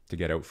to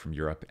get out from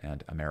Europe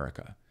and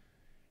America.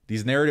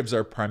 These narratives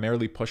are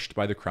primarily pushed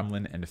by the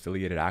Kremlin and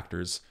affiliated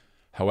actors.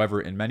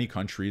 However, in many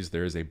countries,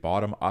 there is a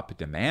bottom-up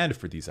demand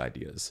for these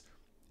ideas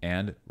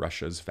and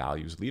Russia's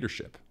values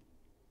leadership.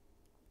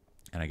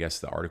 And I guess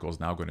the article is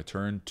now going to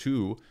turn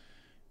to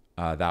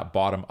that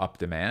bottom-up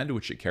demand,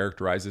 which it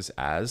characterizes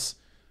as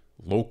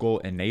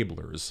local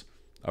enablers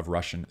of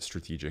Russian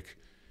strategic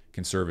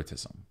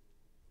conservatism.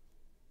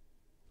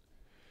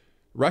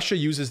 Russia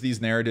uses these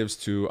narratives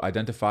to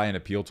identify and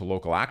appeal to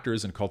local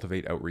actors and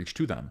cultivate outreach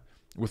to them.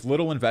 With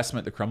little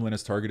investment, the Kremlin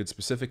has targeted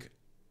specific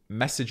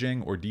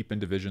messaging or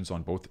deepened divisions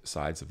on both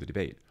sides of the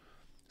debate.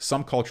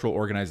 Some cultural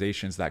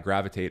organizations that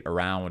gravitate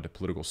around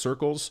political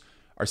circles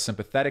are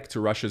sympathetic to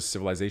Russia's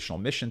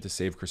civilizational mission to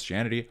save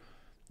Christianity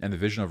and the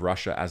vision of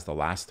Russia as the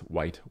last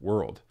white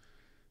world.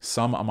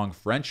 Some among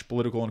French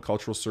political and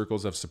cultural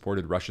circles have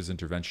supported Russia's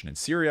intervention in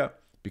Syria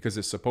because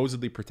it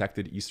supposedly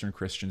protected Eastern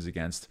Christians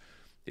against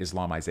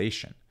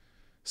Islamization.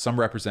 Some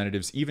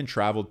representatives even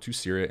traveled to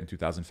Syria in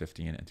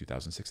 2015 and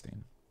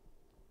 2016.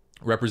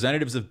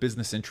 Representatives of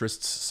business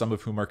interests, some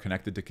of whom are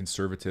connected to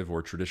conservative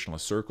or traditionalist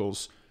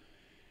circles,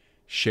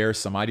 share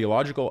some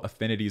ideological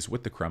affinities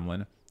with the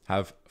Kremlin,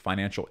 have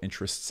financial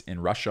interests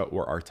in Russia,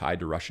 or are tied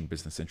to Russian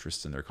business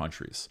interests in their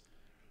countries.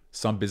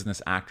 Some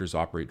business actors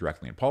operate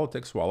directly in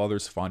politics, while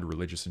others fund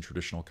religious and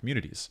traditional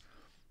communities.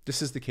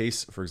 This is the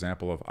case, for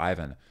example, of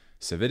Ivan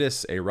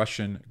Savidis, a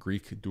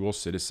Russian-Greek dual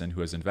citizen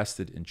who has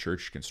invested in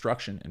church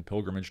construction and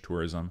pilgrimage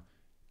tourism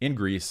in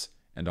Greece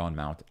and on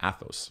Mount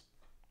Athos.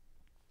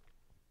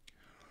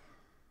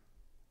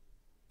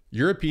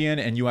 European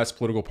and US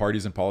political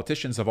parties and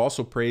politicians have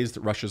also praised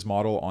Russia's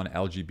model on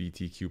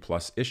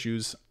LGBTQ+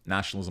 issues,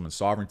 nationalism and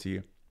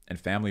sovereignty, and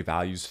family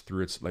values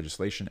through its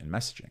legislation and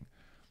messaging.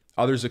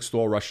 Others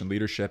extol Russian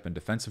leadership and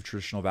defense of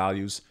traditional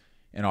values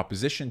in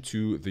opposition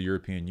to the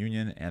European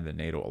Union and the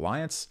NATO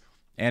alliance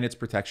and its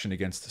protection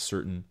against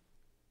certain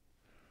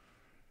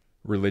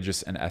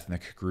religious and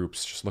ethnic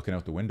groups. Just looking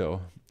out the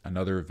window,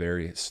 another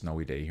very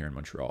snowy day here in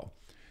Montreal.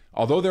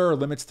 Although there are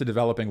limits to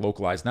developing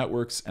localized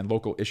networks and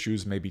local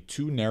issues may be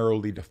too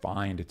narrowly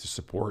defined to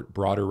support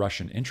broader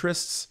Russian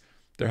interests,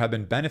 there have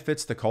been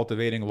benefits to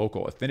cultivating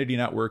local affinity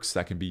networks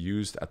that can be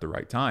used at the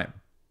right time.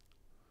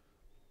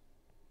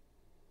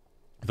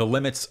 The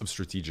limits of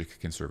strategic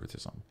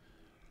conservatism.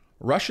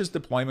 Russia's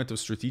deployment of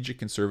strategic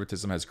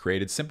conservatism has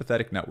created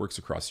sympathetic networks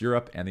across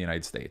Europe and the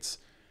United States.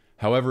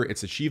 However,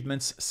 its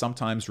achievements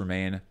sometimes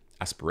remain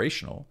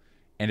aspirational,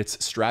 and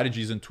its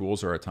strategies and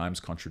tools are at times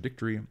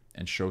contradictory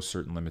and show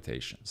certain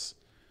limitations.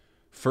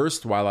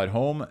 First, while at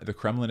home, the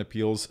Kremlin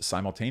appeals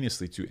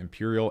simultaneously to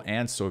imperial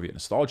and Soviet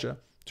nostalgia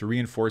to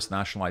reinforce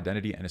national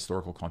identity and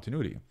historical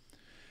continuity.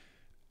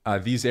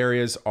 These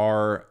areas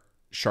are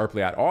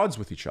sharply at odds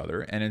with each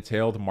other and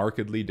entailed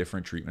markedly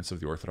different treatments of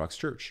the Orthodox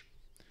Church.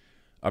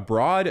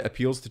 Abroad,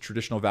 appeals to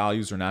traditional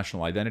values or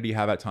national identity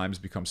have at times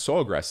become so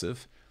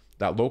aggressive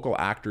that local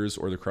actors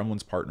or the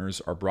Kremlin's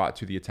partners are brought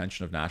to the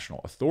attention of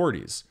national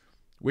authorities,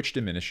 which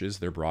diminishes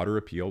their broader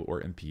appeal or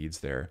impedes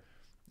their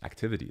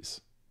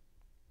activities.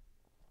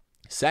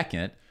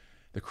 Second,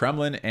 the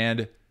Kremlin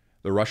and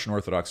the Russian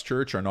Orthodox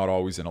Church are not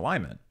always in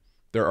alignment.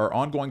 There are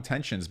ongoing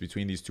tensions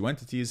between these two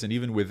entities and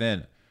even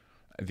within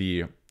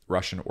the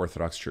Russian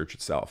Orthodox Church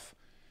itself.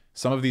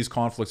 Some of these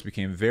conflicts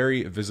became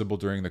very visible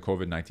during the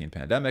COVID-19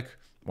 pandemic,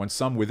 when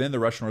some within the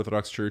Russian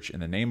Orthodox Church, in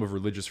the name of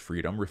religious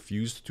freedom,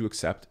 refused to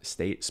accept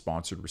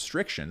state-sponsored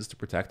restrictions to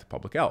protect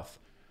public health.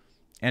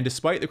 And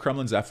despite the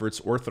Kremlin's efforts,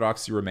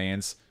 orthodoxy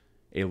remains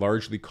a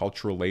largely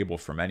cultural label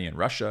for many in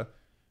Russia,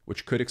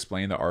 which could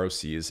explain the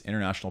ROC's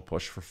international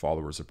push for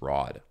followers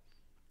abroad.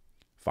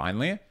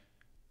 Finally,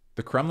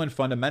 the Kremlin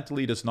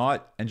fundamentally does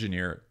not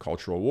engineer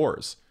cultural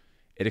wars.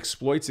 It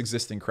exploits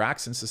existing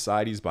cracks in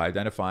societies by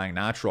identifying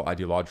natural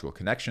ideological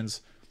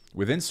connections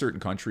within certain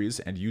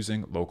countries and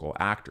using local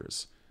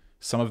actors.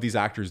 Some of these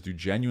actors do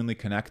genuinely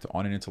connect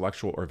on an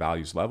intellectual or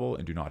values level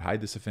and do not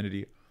hide this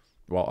affinity,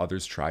 while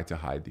others try to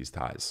hide these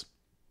ties.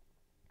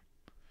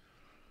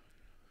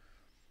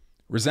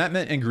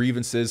 Resentment and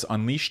grievances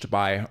unleashed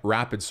by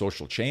rapid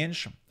social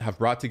change have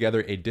brought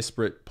together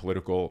disparate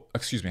political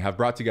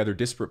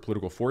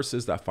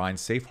forces that find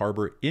safe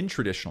harbor in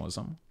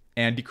traditionalism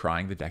and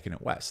decrying the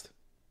decadent West.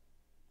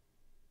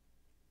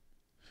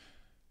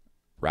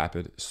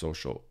 Rapid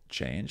social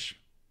change.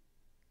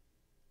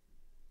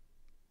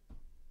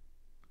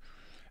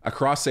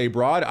 Across a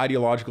broad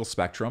ideological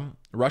spectrum,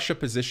 Russia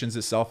positions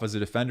itself as a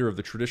defender of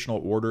the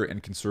traditional order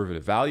and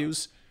conservative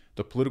values,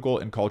 the political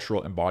and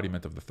cultural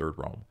embodiment of the Third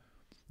Rome.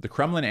 The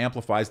Kremlin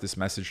amplifies this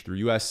message through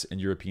US and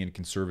European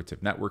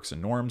conservative networks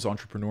and norms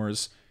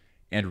entrepreneurs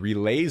and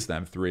relays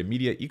them through a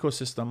media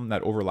ecosystem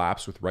that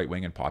overlaps with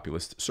right-wing and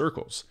populist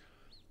circles.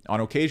 On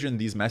occasion,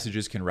 these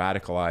messages can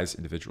radicalize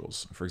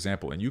individuals. For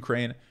example, in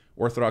Ukraine,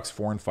 Orthodox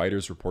foreign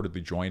fighters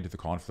reportedly joined the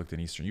conflict in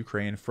eastern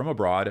Ukraine from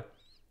abroad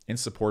in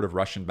support of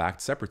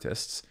Russian-backed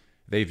separatists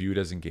they viewed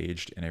as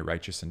engaged in a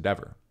righteous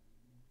endeavor.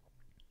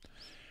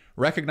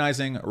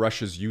 Recognizing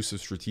Russia's use of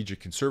strategic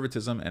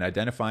conservatism and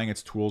identifying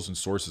its tools and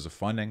sources of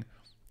funding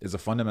is a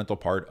fundamental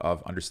part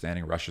of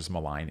understanding Russia's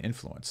malign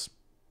influence.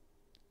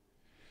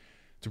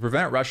 To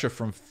prevent Russia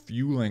from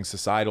fueling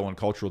societal and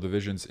cultural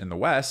divisions in the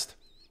West,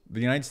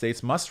 the United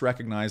States must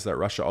recognize that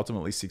Russia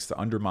ultimately seeks to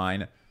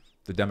undermine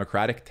the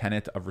democratic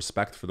tenet of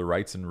respect for the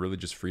rights and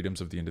religious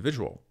freedoms of the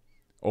individual.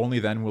 Only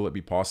then will it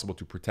be possible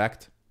to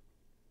protect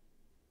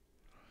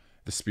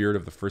the spirit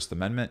of the First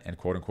Amendment and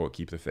quote-unquote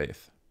keep the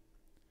faith.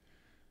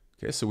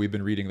 Okay, so we've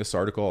been reading this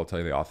article. I'll tell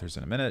you the authors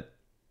in a minute.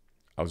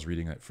 I was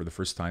reading it for the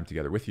first time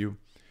together with you.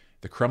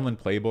 The Kremlin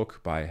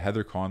Playbook by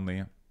Heather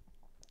Conley,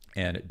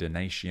 and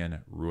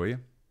Donatien Roy.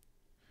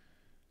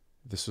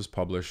 This was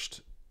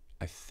published,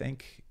 I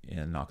think,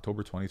 in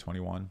October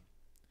 2021.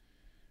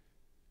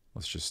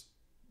 Let's just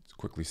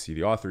quickly see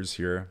the authors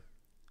here.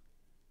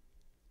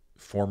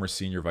 Former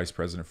Senior Vice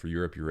President for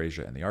Europe,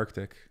 Eurasia, and the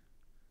Arctic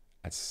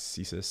at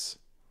CSIS,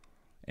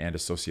 and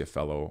Associate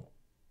Fellow,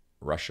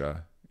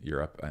 Russia,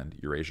 Europe, and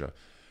Eurasia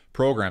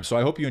program. So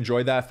I hope you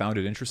enjoyed that, found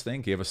it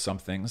interesting, gave us some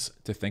things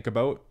to think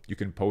about. You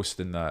can post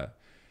in the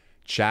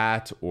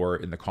chat or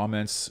in the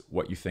comments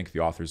what you think the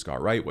authors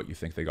got right, what you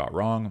think they got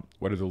wrong.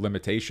 What are the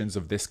limitations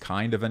of this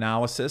kind of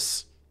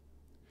analysis?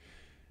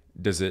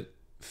 Does it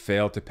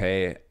fail to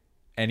pay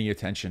any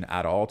attention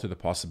at all to the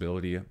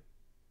possibility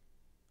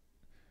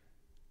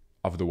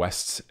of the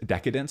West's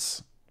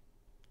decadence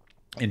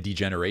and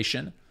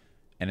degeneration,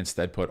 and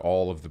instead put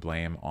all of the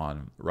blame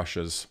on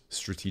Russia's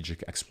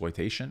strategic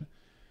exploitation?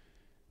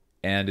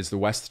 And is the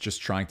West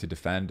just trying to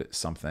defend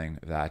something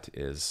that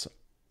is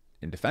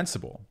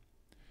indefensible?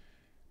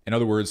 In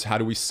other words, how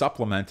do we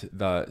supplement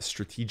the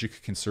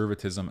strategic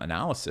conservatism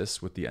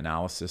analysis with the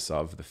analysis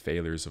of the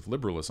failures of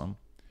liberalism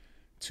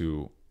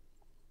to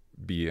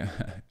be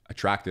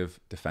attractive,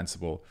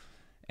 defensible,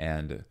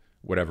 and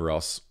whatever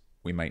else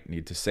we might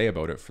need to say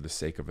about it for the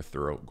sake of a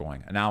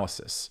thoroughgoing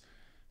analysis?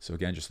 So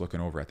again, just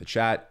looking over at the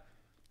chat,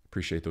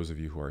 appreciate those of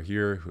you who are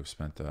here, who have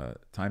spent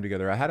time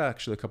together. I had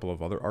actually a couple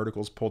of other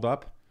articles pulled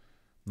up.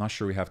 I'm not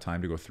sure we have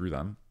time to go through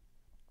them.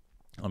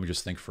 Let me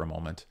just think for a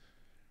moment.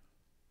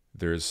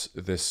 There's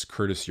this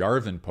Curtis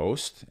Yarvin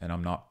post, and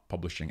I'm not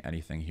publishing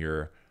anything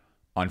here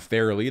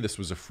unfairly. This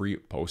was a free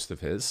post of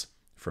his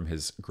from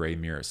his Gray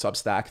Mirror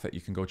Substack that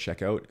you can go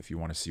check out if you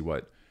want to see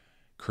what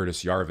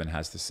Curtis Yarvin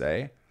has to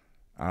say.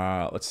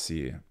 Let's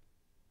see.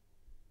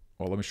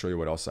 Well, let me show you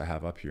what else I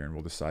have up here, and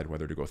we'll decide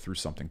whether to go through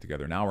something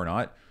together now or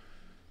not.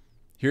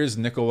 Here's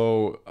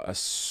Nicolo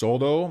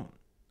Soldo,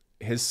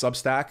 his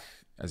Substack,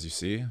 as you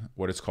see,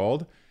 what it's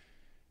called.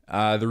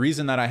 The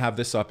reason that I have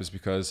this up is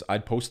because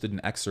I'd posted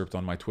an excerpt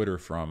on my Twitter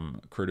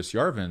from Curtis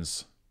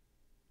Yarvin's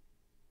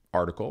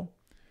article,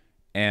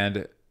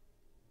 and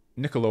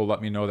Nicolo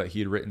let me know that he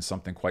had written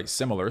something quite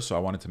similar, so I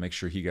wanted to make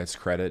sure he gets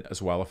credit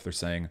as well if they're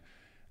saying,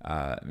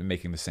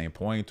 making the same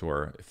point,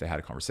 or if they had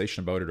a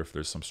conversation about it, or if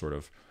there's some sort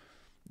of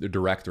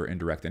direct or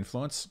indirect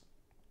influence.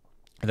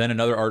 And then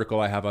another article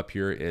I have up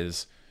here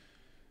is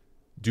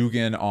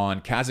Dugin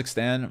on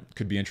Kazakhstan.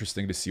 Could be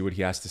interesting to see what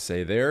he has to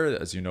say there.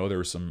 As you know, there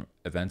were some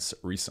events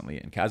recently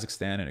in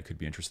Kazakhstan, and it could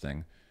be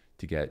interesting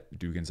to get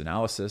Dugin's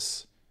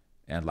analysis.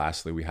 And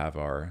lastly, we have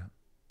our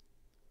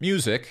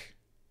music,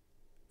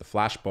 the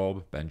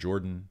flashbulb, Ben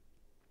Jordan.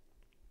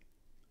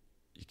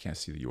 You can't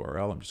see the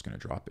URL. I'm just going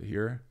to drop it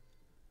here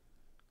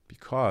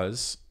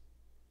because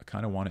I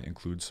kind of want to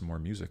include some more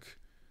music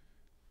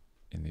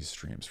in these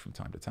streams from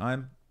time to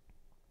time.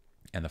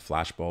 And the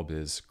flashbulb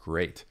is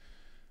great.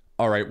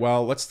 All right,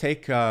 well, let's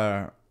take,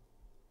 how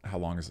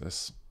long is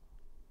this?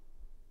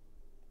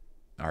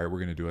 All right, we're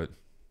going to do it.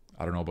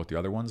 I don't know about the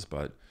other ones,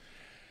 but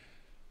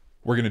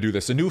we're going to do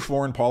this. A new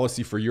foreign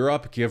policy for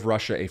Europe. Give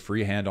Russia a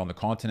free hand on the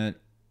continent.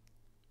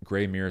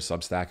 Gray Mirror,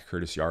 Substack,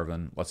 Curtis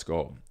Yarvin. Let's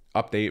go.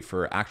 Update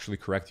for actually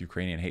correct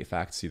Ukrainian hate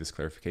facts. See this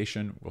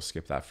clarification. We'll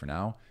skip that for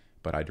now,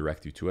 but I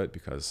direct you to it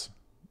because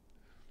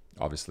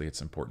obviously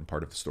it's an important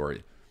part of the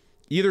story.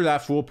 Either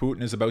that fool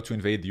Putin is about to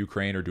invade the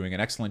Ukraine or doing an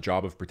excellent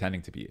job of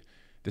pretending to be.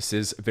 This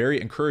is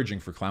very encouraging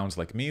for clowns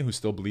like me who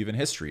still believe in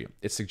history.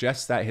 It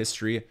suggests that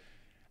history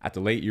at the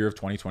late year of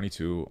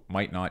 2022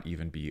 might not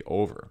even be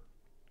over.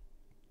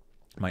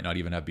 Might not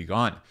even have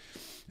begun.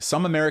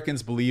 Some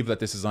Americans believe that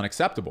this is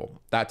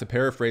unacceptable. That, to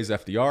paraphrase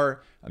FDR,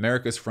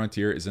 America's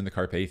frontier is in the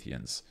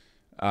Carpathians.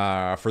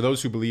 For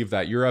those who believe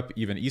that Europe,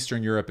 even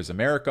Eastern Europe, is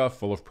America,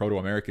 full of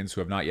proto-Americans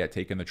who have not yet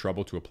taken the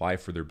trouble to apply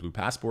for their blue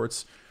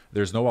passports,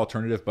 there's no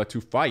alternative but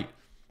to fight,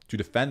 to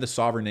defend the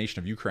sovereign nation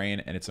of Ukraine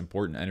and its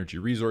important energy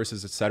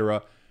resources,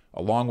 etc.,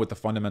 along with the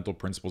fundamental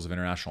principles of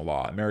international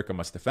law. America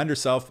must defend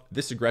herself.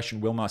 This aggression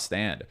will not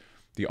stand.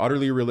 The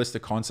utterly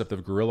realistic concept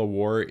of guerrilla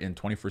war in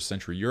 21st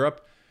century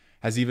Europe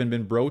has even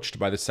been broached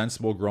by the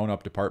sensible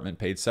grown-up department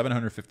paid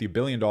 $750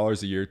 billion a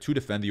year to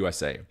defend the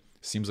USA.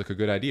 Seems like a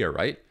good idea,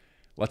 right?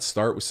 Let's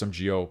start with some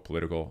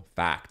geopolitical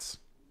facts.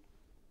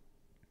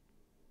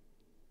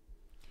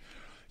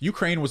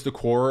 Ukraine was the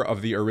core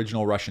of the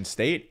original Russian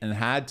state and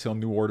had, till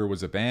New Order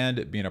was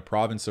abandoned, been a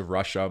province of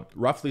Russia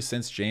roughly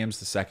since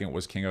James II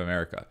was King of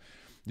America.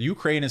 The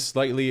Ukraine is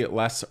slightly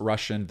less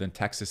Russian than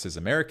Texas is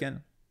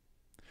American,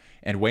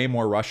 and way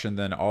more Russian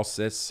than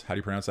Alsace, how do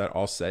you pronounce that?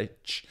 Alsace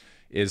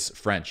is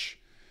French.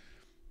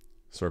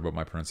 Sorry about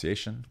my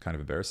pronunciation, kind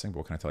of embarrassing, but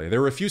what can I tell you?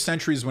 There were a few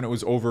centuries when it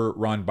was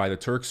overrun by the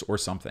Turks or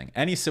something.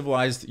 Any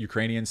civilized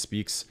Ukrainian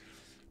speaks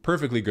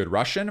perfectly good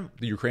Russian.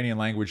 The Ukrainian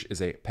language is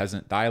a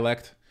peasant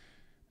dialect.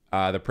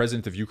 The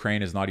president of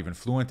Ukraine is not even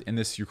fluent in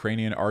this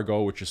Ukrainian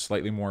argot, which is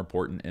slightly more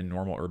important in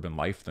normal urban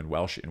life than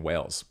Welsh in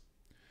Wales.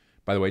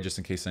 By the way, just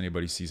in case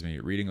anybody sees me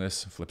reading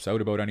this, flips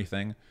out about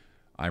anything,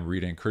 I'm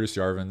reading Curtis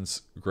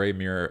Yarvin's Gray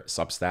Mirror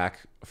Substack,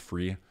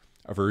 free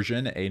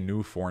version, A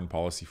New Foreign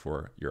Policy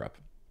for Europe.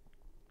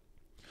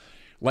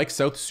 Like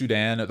South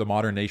Sudan, the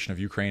modern nation of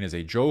Ukraine is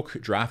a joke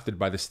drafted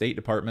by the State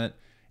Department,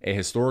 a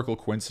historical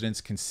coincidence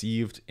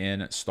conceived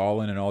in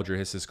Stalin and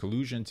Alger-Hiss's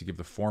collusion to give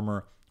the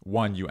former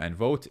one UN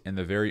vote in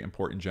the very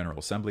important General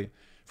Assembly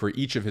for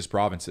each of his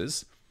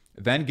provinces,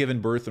 then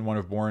given birth in one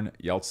of Boris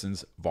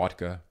Yeltsin's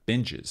vodka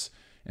binges.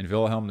 And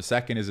Wilhelm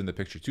II is in the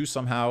picture too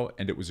somehow,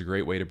 and it was a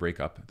great way to break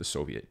up the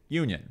Soviet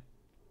Union.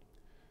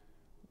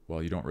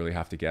 Well, you don't really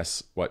have to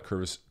guess what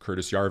Curtis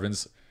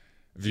Yarvin's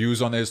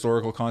views on the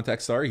historical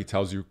context are. He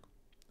tells you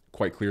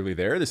quite clearly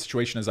there, the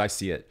situation as I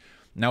see it.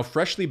 Now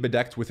freshly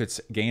bedecked with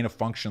its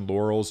gain-of-function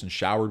laurels and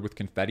showered with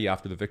confetti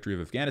after the victory of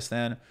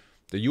Afghanistan,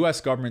 the US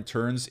government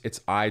turns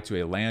its eye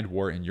to a land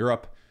war in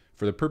Europe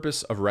for the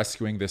purpose of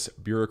rescuing this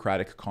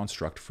bureaucratic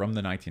construct from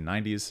the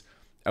 1990s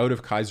out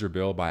of Kaiser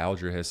Bill by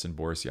Alger-Hiss and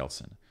Boris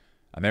Yeltsin.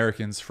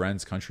 Americans,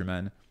 friends,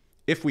 countrymen,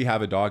 if we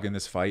have a dog in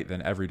this fight,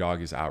 then every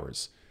dog is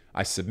ours.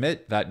 I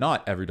submit that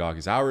not every dog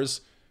is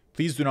ours.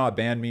 Please do not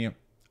ban me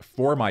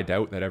for my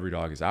doubt that every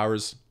dog is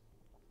ours,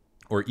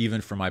 or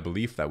even for my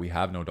belief that we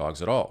have no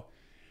dogs at all.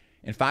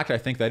 In fact, I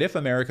think that if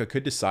America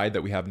could decide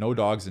that we have no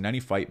dogs in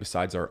any fight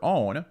besides our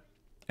own,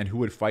 and who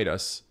would fight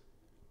us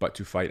but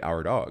to fight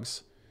our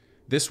dogs,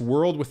 this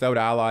world without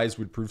allies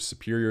would prove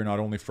superior not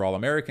only for all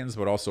Americans,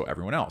 but also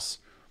everyone else.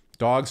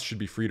 Dogs should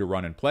be free to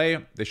run and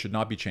play, they should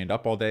not be chained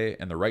up all day,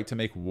 and the right to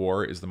make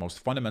war is the most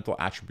fundamental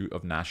attribute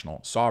of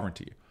national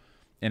sovereignty.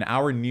 In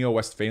our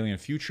neo-Westphalian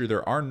future,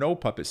 there are no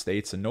puppet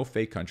states and no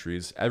fake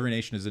countries. Every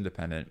nation is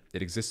independent.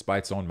 It exists by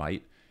its own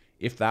might.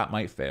 If that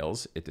might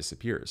fails, it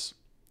disappears.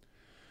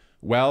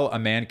 Well, a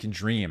man can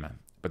dream,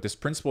 but this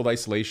principled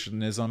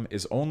isolationism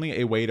is only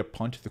a way to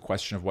punt the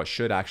question of what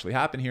should actually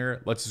happen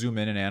here. Let's zoom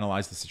in and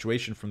analyze the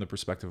situation from the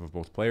perspective of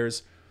both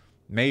players.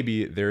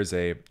 Maybe there's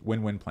a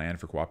win-win plan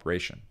for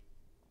cooperation.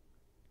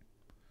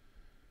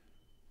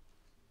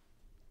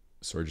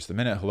 Sorry, just a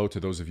minute. Hello to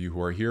those of you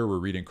who are here. We're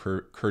reading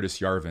Curtis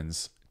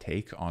Yarvin's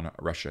take on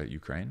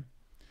Russia-Ukraine.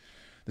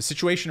 The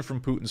situation from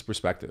Putin's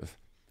perspective.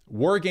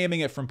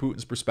 Wargaming it from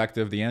Putin's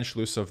perspective, the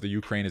Anschluss of the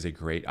Ukraine is a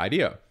great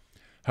idea.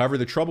 However,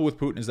 the trouble with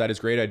Putin is that his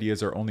great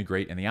ideas are only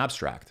great in the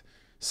abstract.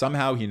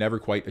 Somehow, he never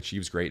quite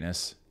achieves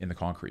greatness in the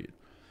concrete.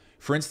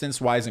 For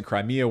instance, why isn't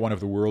Crimea one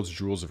of the world's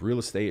jewels of real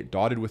estate,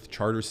 dotted with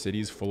charter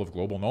cities full of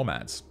global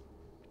nomads?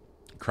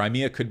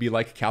 Crimea could be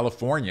like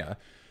California,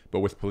 but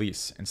with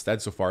police.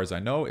 Instead, so far as I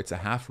know, it's a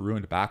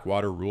half-ruined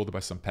backwater ruled by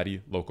some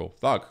petty local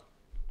thug.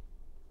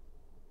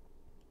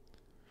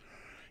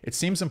 It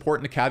seems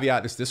important to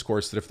caveat this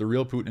discourse that if the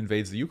real Putin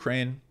invades the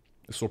Ukraine,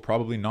 this will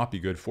probably not be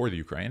good for the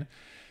Ukraine,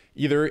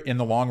 either in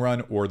the long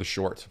run or the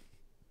short.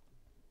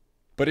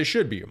 But it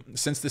should be,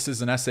 since this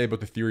is an essay about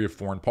the theory of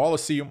foreign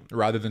policy,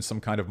 rather than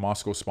some kind of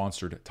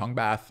Moscow-sponsored tongue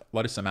bath.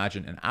 Let us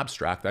imagine an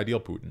abstract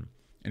ideal Putin.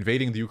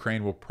 Invading the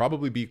Ukraine will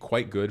probably be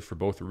quite good for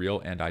both real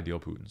and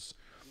ideal Putins.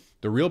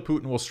 The real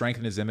Putin will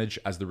strengthen his image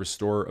as the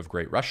restorer of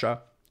Great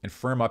Russia and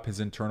firm up his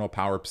internal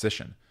power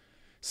position.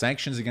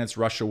 Sanctions against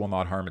Russia will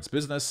not harm its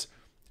business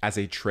as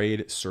a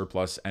trade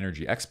surplus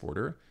energy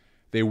exporter.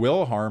 They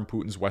will harm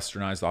Putin's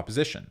westernized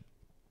opposition.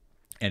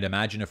 And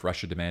imagine if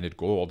Russia demanded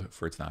gold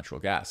for its natural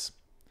gas.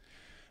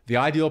 The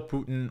ideal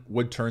Putin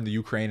would turn the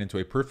Ukraine into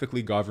a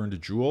perfectly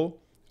governed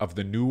jewel of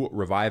the new,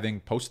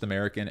 reviving,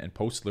 post-American and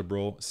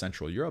post-liberal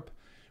Central Europe,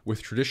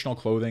 with traditional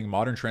clothing,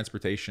 modern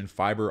transportation,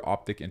 fiber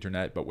optic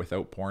internet, but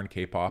without porn,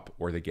 K-pop,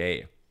 or the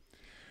gay.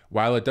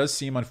 While it does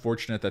seem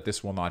unfortunate that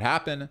this will not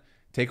happen,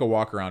 take a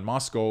walk around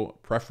Moscow,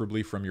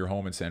 preferably from your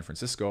home in San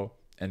Francisco,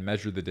 and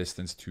measure the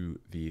distance to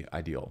the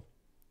ideal.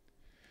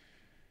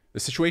 The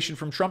situation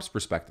from Trump's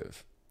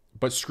perspective.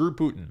 But screw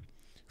Putin.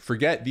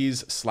 Forget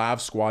these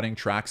Slav-squatting,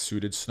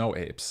 track-suited snow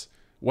apes.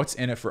 What's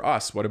in it for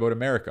us? What about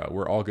America?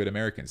 We're all good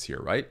Americans here,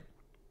 right?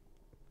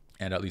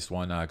 And at least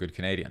one good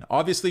Canadian.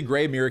 Obviously,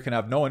 gray mirror can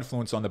have no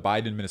influence on the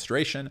Biden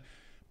administration,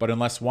 but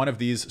unless one of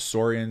these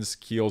saurians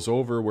keels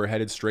over, we're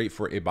headed straight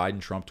for a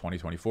Biden-Trump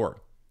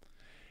 2024.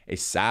 A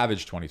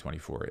savage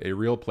 2024, a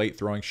real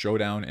plate-throwing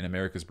showdown in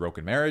America's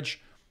broken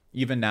marriage.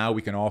 Even now,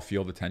 we can all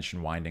feel the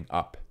tension winding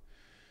up.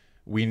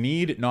 We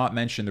need not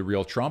mention the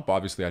real Trump.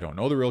 Obviously, I don't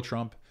know the real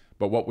Trump,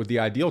 but what would the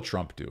ideal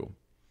Trump do?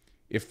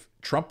 If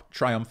Trump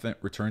triumphant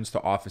returns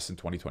to office in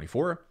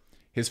 2024,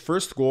 his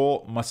first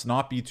goal must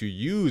not be to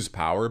use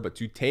power, but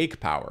to take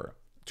power,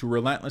 to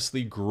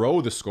relentlessly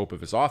grow the scope of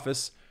his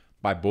office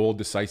by bold,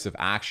 decisive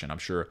action. I'm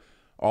sure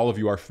all of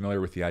you are familiar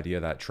with the idea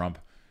that Trump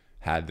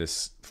had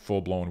this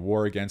full-blown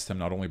war against him,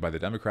 not only by the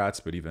Democrats,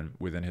 but even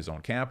within his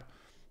own camp,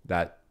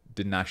 that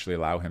didn't actually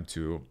allow him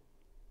to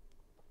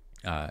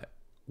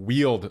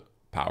wield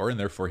power, and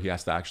therefore he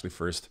has to actually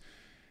first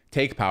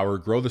take power,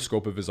 grow the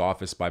scope of his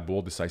office by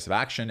bold, decisive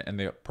action, and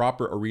the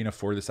proper arena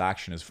for this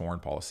action is foreign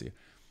policy.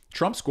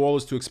 Trump's goal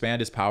is to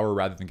expand his power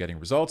rather than getting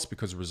results,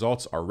 because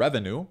results are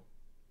revenue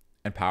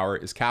and power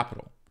is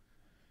capital.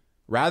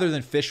 Rather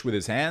than fish with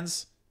his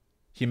hands,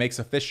 he makes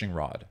a fishing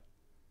rod.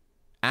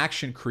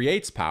 Action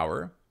creates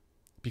power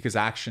because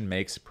action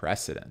makes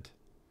precedent.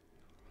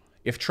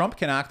 If Trump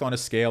can act on a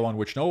scale on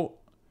which no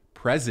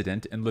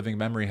president in living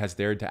memory has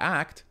dared to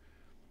act,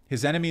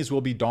 His enemies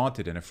will be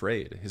daunted and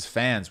afraid. His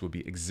fans will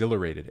be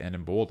exhilarated and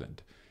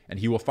emboldened. And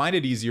he will find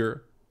it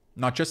easier,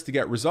 not just to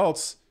get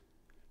results,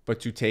 but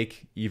to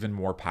take even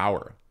more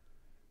power.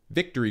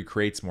 Victory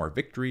creates more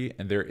victory,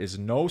 and there is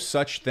no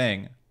such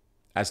thing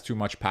as too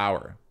much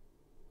power.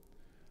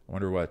 I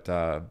wonder what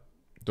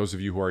those of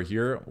you who are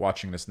here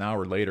watching this now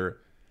or later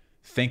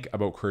think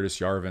about Curtis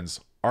Yarvin's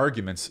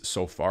arguments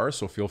so far.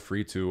 So feel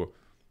free to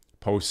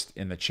post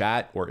in the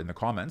chat or in the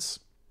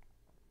comments.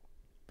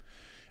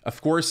 Of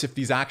course, if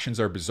these actions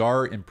are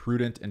bizarre,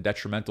 imprudent, and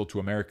detrimental to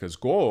America's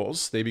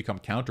goals, they become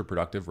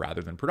counterproductive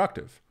rather than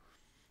productive.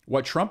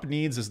 What Trump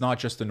needs is not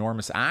just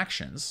enormous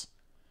actions,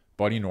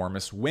 but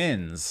enormous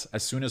wins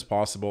as soon as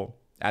possible,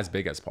 as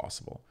big as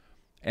possible.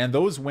 And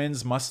those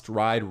wins must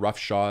ride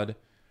roughshod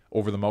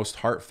over the most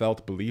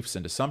heartfelt beliefs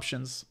and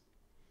assumptions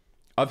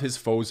of his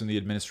foes in the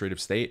administrative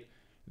state,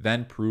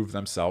 then prove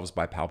themselves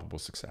by palpable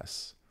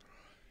success.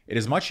 It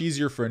is much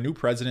easier for a new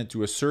president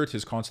to assert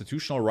his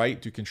constitutional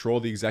right to control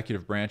the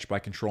executive branch by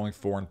controlling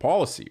foreign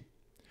policy,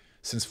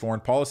 since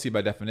foreign policy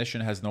by definition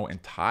has no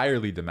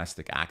entirely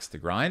domestic axe to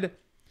grind.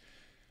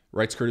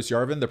 Writes Curtis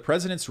Yarvin, the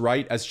president's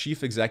right as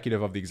chief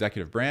executive of the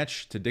executive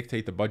branch to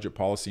dictate the budget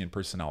policy and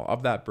personnel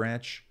of that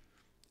branch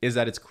is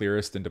at its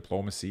clearest in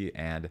diplomacy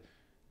and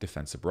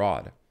defense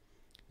abroad.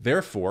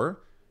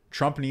 Therefore,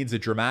 Trump needs a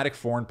dramatic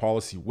foreign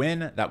policy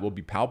win that will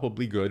be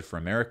palpably good for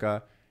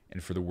America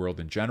and for the world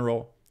in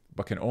general,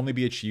 but can only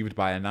be achieved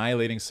by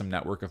annihilating some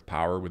network of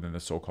power within the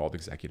so-called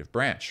executive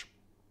branch.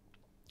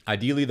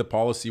 Ideally, the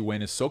policy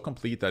win is so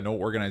complete that no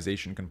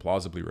organization can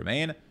plausibly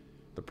remain.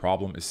 The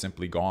problem is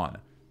simply gone.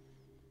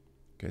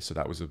 Okay, so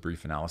that was a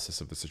brief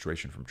analysis of the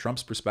situation from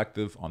Trump's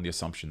perspective on the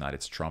assumption that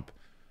it's Trump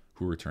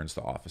who returns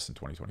to office in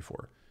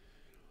 2024.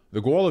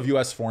 The goal of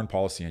U.S. foreign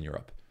policy in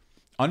Europe.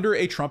 Under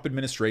a Trump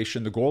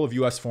administration, the goal of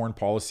U.S. foreign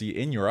policy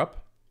in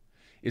Europe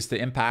is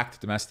to impact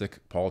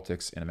domestic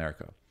politics in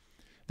America.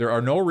 There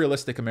are no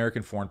realistic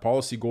American foreign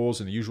policy goals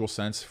in the usual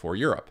sense for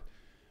Europe.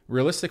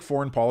 Realistic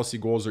foreign policy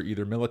goals are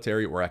either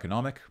military or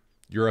economic.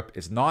 Europe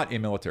is not a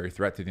military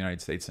threat to the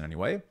United States in any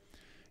way.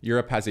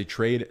 Europe has a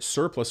trade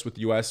surplus with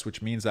the U.S.,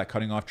 which means that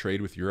cutting off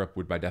trade with Europe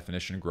would by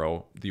definition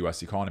grow the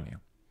U.S. economy.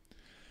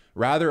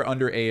 Rather,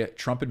 under a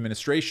Trump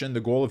administration,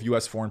 the goal of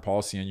U.S. foreign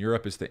policy in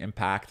Europe is to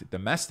impact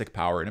domestic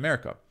power in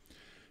America.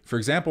 For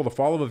example, the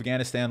fall of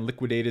Afghanistan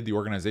liquidated the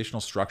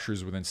organizational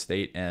structures within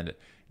state and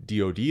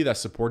DoD that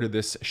supported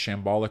this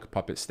shambolic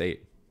puppet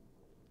state.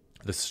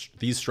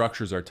 These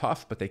structures are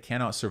tough, but they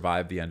cannot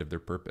survive the end of their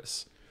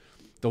purpose.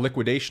 The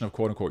liquidation of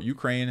quote-unquote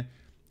Ukraine,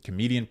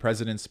 comedian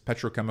presidents,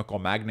 petrochemical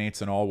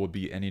magnates, and all will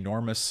be an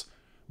enormous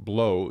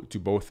blow to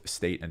both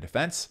state and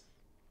defense.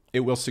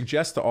 It will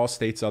suggest to all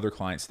states, other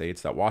client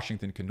states, that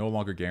Washington can no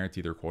longer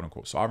guarantee their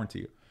quote-unquote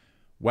sovereignty,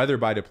 whether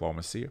by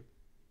diplomacy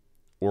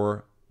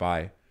or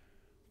by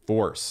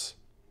force.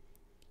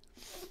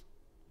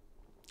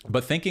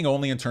 But thinking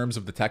only in terms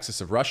of the Texas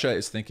of Russia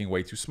is thinking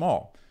way too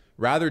small.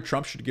 Rather,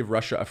 Trump should give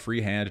Russia a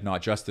free hand,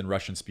 not just in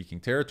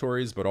Russian-speaking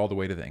territories, but all the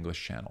way to the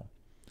English Channel.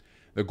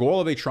 The goal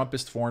of a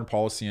Trumpist foreign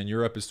policy in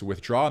Europe is to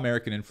withdraw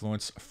American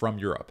influence from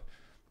Europe.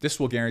 This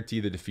will guarantee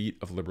the defeat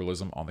of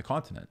liberalism on the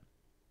continent.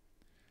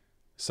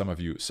 Some of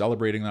you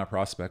celebrating that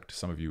prospect,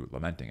 some of you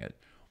lamenting it.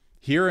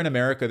 Here in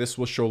America, this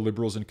will show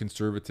liberals and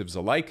conservatives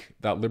alike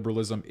that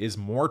liberalism is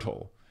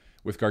mortal,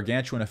 with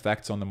gargantuan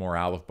effects on the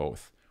morale of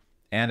both.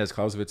 And as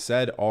Clausewitz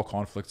said, all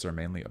conflicts are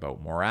mainly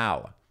about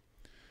morale.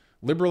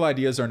 Liberal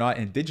ideas are not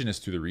indigenous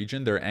to the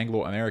region, they're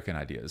Anglo-American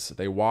ideas.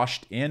 They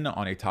washed in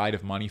on a tide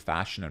of money,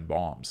 fashion, and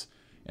bombs.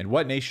 And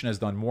what nation has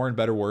done more and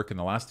better work in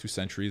the last 2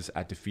 centuries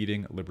at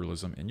defeating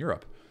liberalism in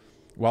Europe?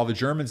 While the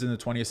Germans in the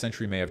 20th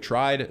century may have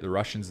tried, the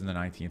Russians in the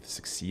 19th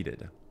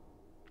succeeded.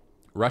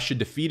 Russia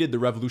defeated the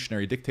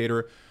revolutionary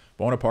dictator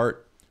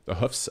Bonaparte. The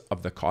hoofs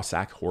of the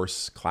Cossack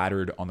horse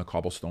clattered on the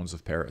cobblestones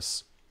of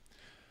Paris.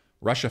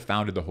 Russia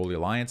founded the Holy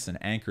Alliance and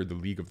anchored the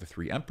League of the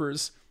Three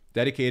Emperors,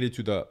 dedicated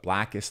to the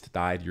blackest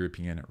dyed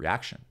European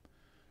reaction.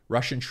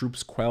 Russian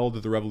troops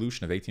quelled the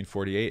revolution of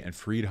 1848 and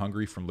freed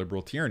Hungary from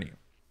liberal tyranny.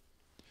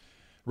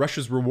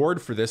 Russia's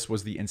reward for this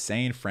was the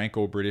insane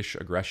Franco-British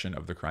aggression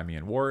of the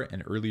Crimean War,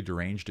 an early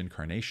deranged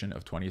incarnation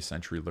of 20th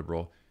century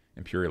liberal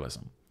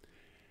imperialism.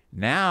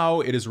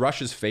 Now it is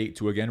Russia's fate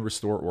to again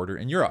restore order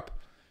in Europe.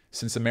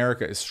 Since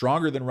America is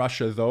stronger than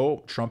Russia,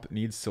 though, Trump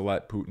needs to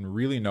let Putin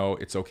really know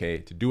it's okay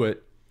to do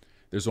it.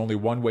 There's only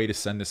one way to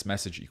send this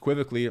message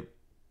equivocally: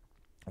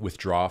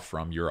 withdraw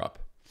from Europe.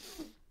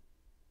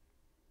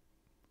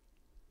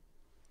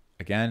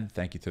 Again,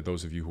 thank you to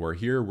those of you who are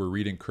here. We're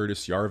reading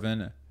Curtis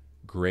Yarvin,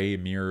 Gray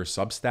Mirror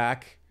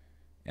Substack,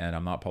 and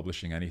I'm not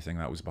publishing anything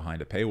that was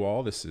behind a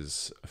paywall. This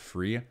is a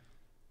free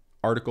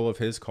article of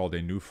his called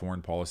A New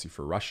Foreign Policy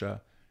for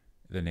Russia.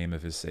 The name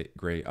of his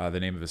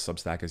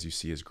Substack, as you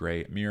see, is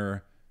Gray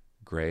Mirror.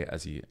 Gray,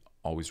 as he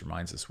always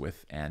reminds us,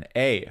 with an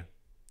A.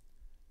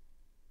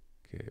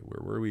 Okay,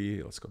 where were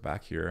we? Let's go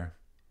back here.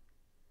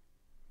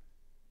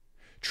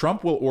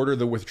 Trump will order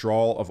the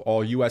withdrawal of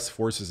all U.S.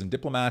 forces and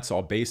diplomats,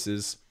 all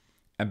bases,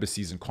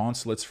 embassies, and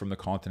consulates from the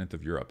continent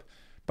of Europe.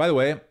 By the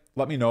way,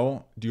 let me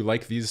know. Do you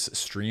like these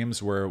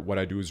streams where what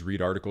I do is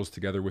read articles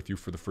together with you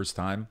for the first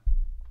time?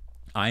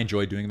 I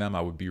enjoy doing them.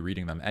 I would be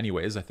reading them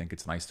anyways. I think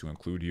it's nice to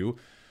include you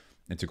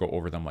and to go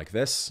over them like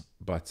this.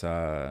 But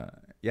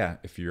yeah,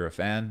 if you're a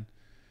fan,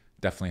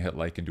 definitely hit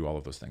like and do all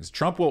of those things.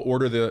 Trump will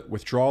order the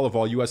withdrawal of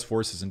all U.S.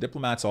 forces and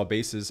diplomats, all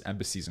bases,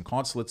 embassies, and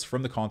consulates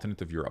from the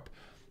continent of Europe.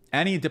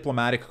 Any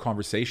diplomatic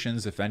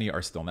conversations, if any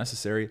are still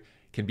necessary,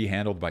 can be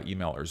handled by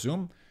email or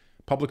Zoom.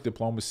 Public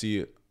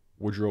diplomacy,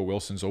 Woodrow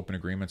Wilson's open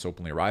agreements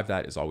openly arrived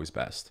at, is always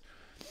best.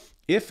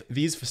 If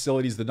these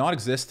facilities did not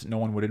exist, no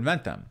one would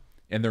invent them.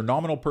 In their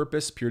nominal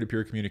purpose,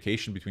 peer-to-peer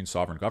communication between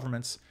sovereign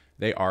governments,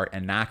 they are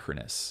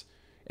anachronous.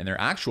 In their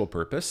actual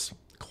purpose,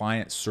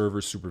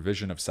 client-server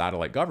supervision of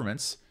satellite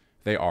governments,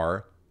 they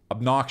are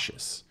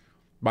obnoxious.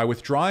 By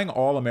withdrawing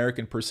all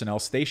American personnel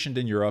stationed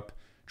in Europe,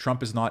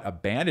 Trump is not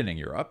abandoning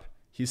Europe,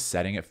 he's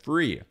setting it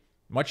free,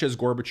 much as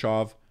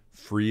Gorbachev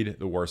freed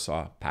the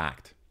Warsaw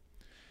Pact.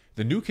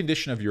 The new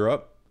condition of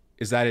Europe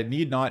is that it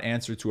need not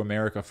answer to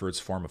America for its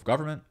form of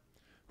government.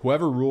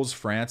 Whoever rules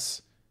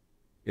France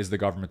is the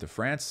government of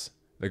France.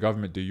 The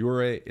government de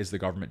jure is the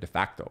government de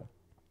facto.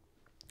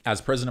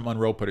 As President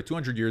Monroe put it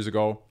 200 years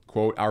ago,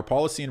 quote, "Our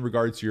policy in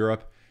regard to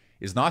Europe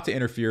is not to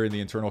interfere in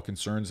the internal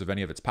concerns of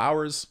any of its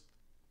powers,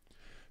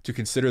 to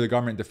consider the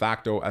government de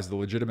facto as the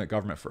legitimate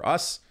government for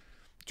us,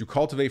 to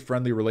cultivate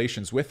friendly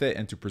relations with it,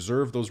 and to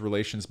preserve those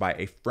relations by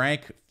a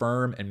frank,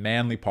 firm, and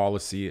manly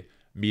policy,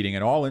 meeting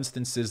in all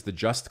instances the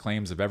just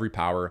claims of every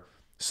power,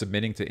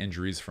 submitting to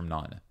injuries from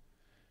none."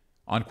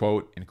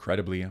 Unquote,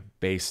 incredibly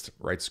based,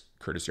 writes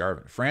Curtis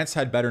Yarvin. France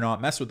had better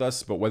not mess with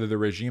us, but whether the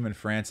regime in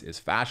France is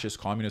fascist,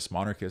 communist,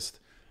 monarchist,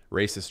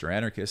 racist, or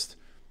anarchist,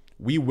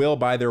 we will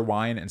buy their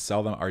wine and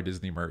sell them our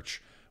Disney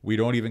merch. We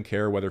don't even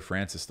care whether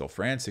France is still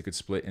France. It could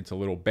split into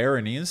little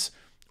baronies,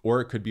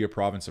 or it could be a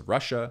province of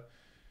Russia.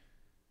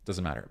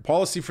 Doesn't matter.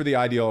 Policy for the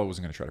ideal, I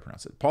wasn't going to try to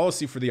pronounce it.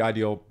 Policy for the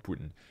ideal,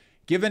 Putin.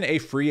 Given a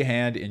free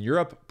hand in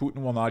Europe,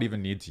 Putin will not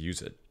even need to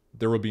use it.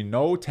 There will be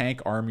no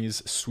tank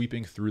armies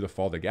sweeping through the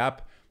Fulda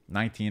Gap,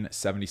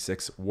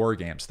 1976 war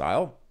game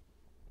style.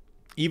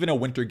 Even a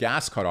winter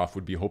gas cutoff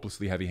would be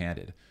hopelessly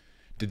heavy-handed.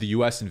 Did the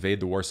US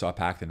invade the Warsaw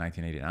Pact in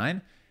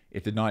 1989?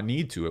 It did not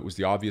need to. It was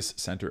the obvious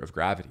center of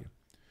gravity.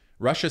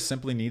 Russia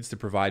simply needs to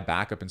provide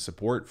backup and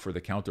support for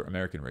the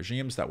counter-American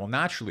regimes that will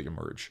naturally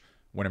emerge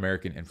when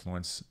American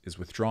influence is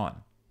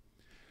withdrawn.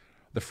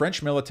 The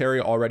French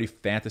military, already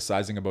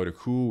fantasizing about a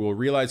coup, will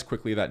realize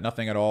quickly that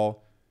nothing at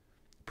all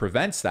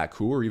prevents that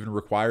coup or even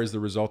requires the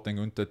resulting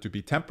junta to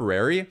be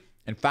temporary.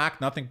 In fact,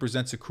 nothing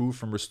presents a coup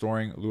from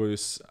restoring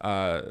Louis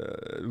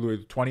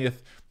XX,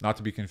 not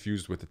to be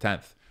confused with the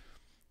 10th.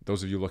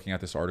 Those of you looking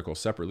at this article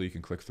separately, you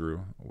can click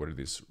through what are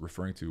these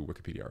referring to,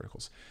 Wikipedia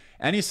articles.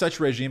 Any such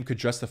regime could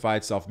justify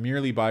itself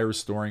merely by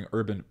restoring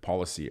urban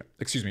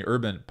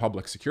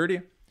public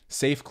security,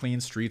 safe,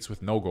 clean streets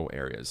with no-go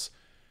areas.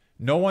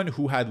 No one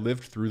who had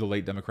lived through the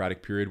late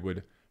democratic period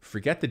would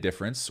forget the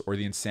difference or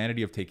the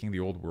insanity of taking the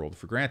old world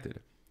for granted.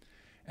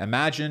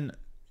 Imagine,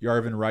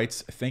 Yarvin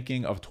writes,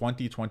 thinking of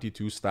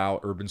 2022-style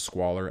urban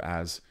squalor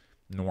as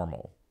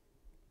normal.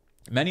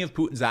 Many of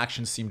Putin's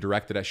actions seem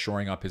directed at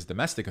shoring up his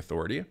domestic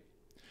authority.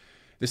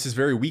 This is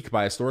very weak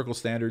by historical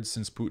standards,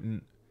 since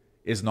Putin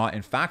is not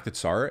in fact a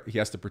Tsar. He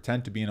has to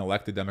pretend to be an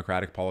elected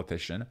democratic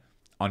politician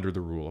under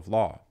the rule of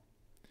law.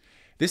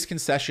 This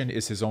concession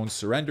is his own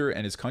surrender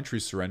and his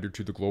country's surrender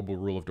to the global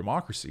rule of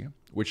democracy,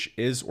 which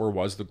is or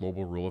was the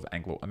global rule of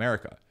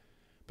Anglo-America.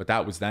 But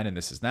that was then and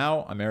this is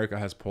now. America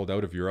has pulled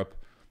out of Europe,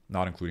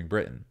 not including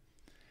Britain.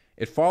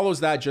 It follows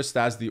that just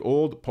as the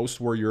old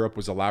post-war Europe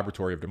was a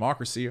laboratory of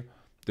democracy,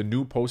 the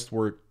new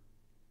post-Trump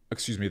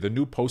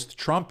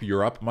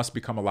Europe must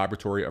become a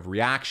laboratory of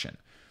reaction.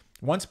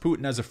 Once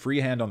Putin has a free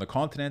hand on the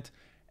continent,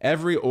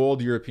 every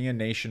old European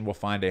nation will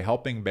find a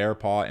helping bear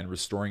paw in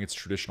restoring its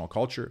traditional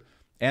culture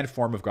and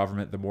form of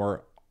government. The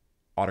more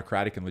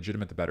autocratic and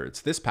legitimate, the better.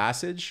 It's this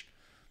passage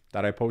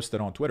that I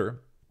posted on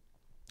Twitter,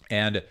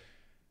 and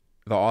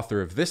the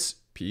author of this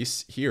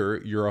piece here,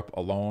 Europe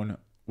Alone,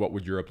 What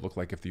Would Europe Look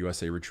Like If the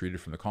USA Retreated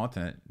from the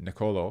Continent,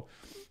 Nicolo,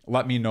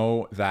 let me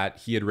know that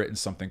he had written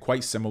something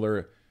quite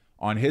similar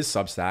on his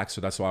Substack, so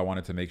that's why I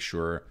wanted to make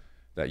sure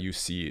that you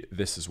see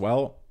this as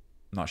well.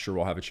 I'm not sure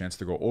we'll have a chance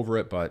to go over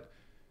it, but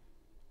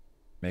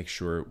make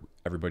sure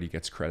everybody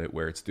gets credit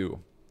where it's due.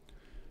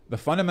 The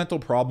fundamental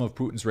problem of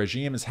Putin's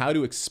regime is how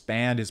to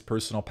expand his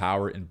personal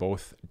power in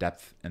both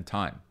depth and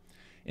time.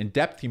 In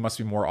depth, he must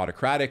be more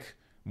autocratic,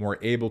 more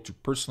able to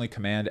personally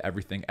command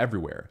everything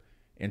everywhere.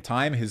 In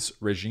time, his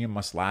regime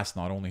must last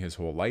not only his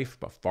whole life,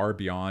 but far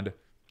beyond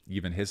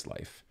even his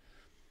life.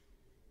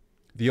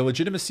 The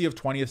illegitimacy of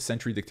 20th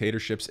century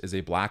dictatorships is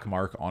a black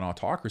mark on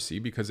autocracy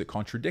because it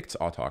contradicts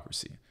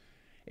autocracy.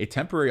 A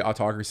temporary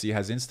autocracy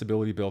has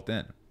instability built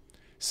in.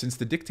 Since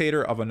the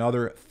dictator of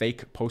another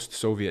fake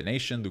post-Soviet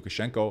nation,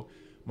 Lukashenko,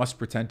 must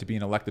pretend to be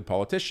an elected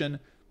politician,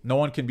 no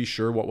one can be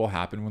sure what will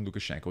happen when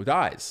Lukashenko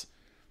dies.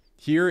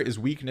 Here is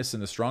weakness in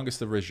the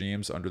strongest of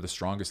regimes under the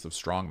strongest of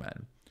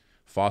strongmen,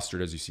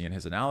 fostered, as you see in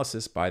his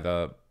analysis, by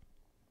the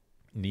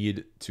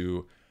need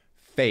to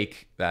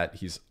fake that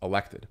he's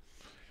elected.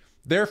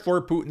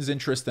 Therefore, Putin's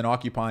interest in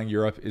occupying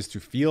Europe is to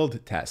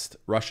field test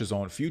Russia's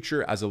own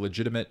future as a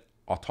legitimate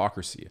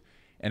autocracy.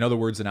 In other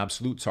words, an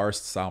absolute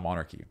Tsarist-style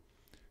monarchy.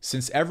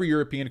 Since every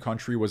European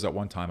country was at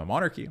one time a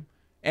monarchy,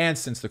 and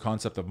since the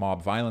concept of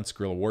mob violence,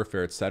 guerrilla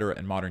warfare, etc.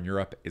 in modern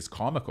Europe is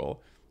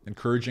comical,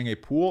 encouraging a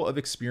pool of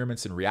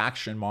experiments in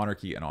reaction,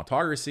 monarchy, and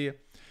autocracy,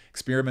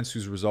 experiments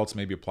whose results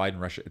may be applied in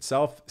Russia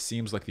itself,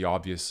 seems like the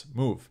obvious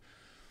move.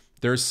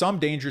 There is some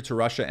danger to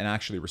Russia in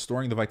actually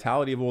restoring the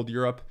vitality of old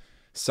Europe.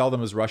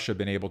 Seldom has Russia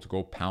been able to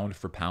go pound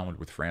for pound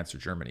with France or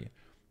Germany.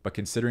 But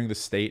considering the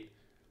state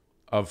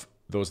of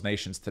those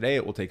nations today,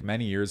 it will take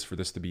many years for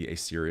this to be a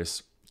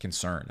serious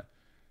concern.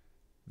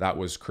 That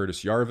was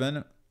Curtis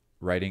Yarvin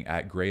writing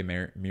at Gray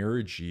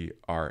Mirror,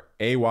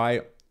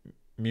 G-R-A-Y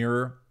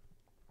Mirror,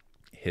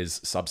 his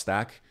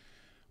Substack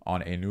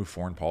on a new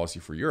foreign policy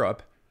for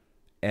Europe.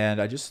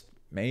 And I just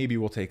maybe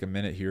we'll take a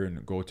minute here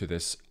and go to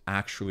this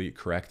actually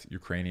correct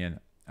Ukrainian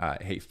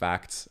hate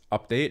facts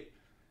update,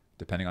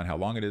 depending on how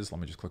long it is.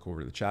 Let me just click over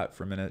to the chat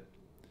for a minute.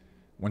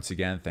 Once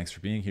again, thanks for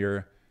being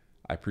here.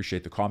 I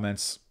appreciate the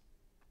comments.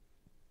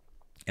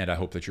 And I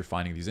hope that you're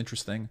finding these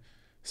interesting,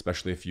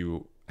 especially if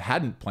you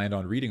hadn't planned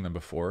on reading them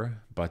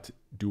before, but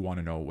do want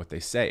to know what they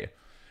say.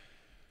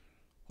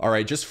 All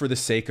right, just for the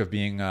sake of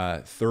being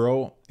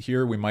thorough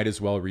here, we might as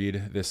well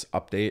read this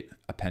update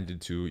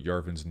appended to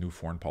Yarvin's New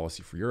Foreign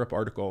Policy for Europe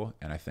article.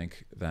 And I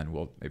think then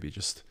we'll maybe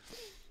just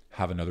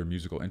have another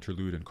musical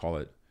interlude and call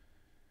it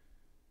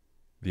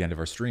the end of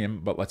our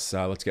stream. But let's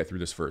get through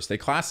this first. A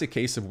classic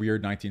case of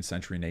weird 19th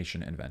century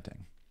nation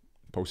inventing.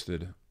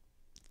 Posted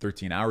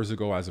 13 hours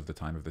ago as of the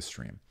time of this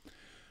stream.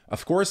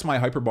 Of course, my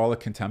hyperbolic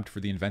contempt for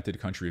the invented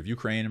country of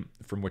Ukraine,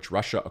 from which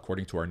Russia,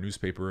 according to our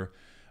newspaper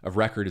of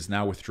record, is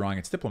now withdrawing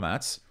its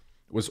diplomats,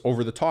 was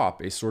over the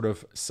top, a sort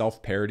of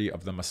self-parody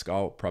of the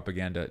Moscow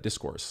propaganda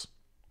discourse.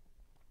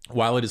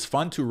 While it is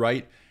fun to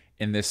write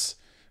in this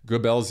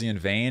Goebbelsian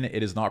vein,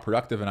 it is not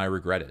productive and I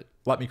regret it.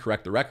 Let me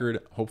correct the record.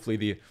 Hopefully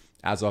the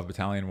Azov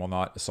battalion will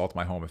not assault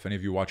my home. If any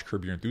of you watch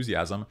Curb Your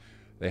Enthusiasm,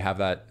 they have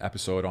that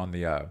episode on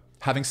the...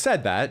 Having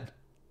said that,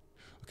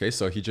 okay,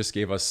 so he just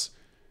gave us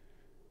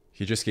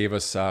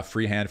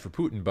free hand for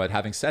Putin. But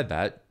having said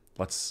that,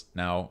 let's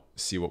now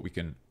see what we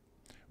can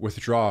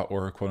withdraw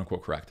or quote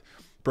unquote correct.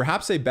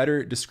 Perhaps a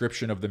better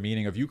description of the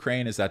meaning of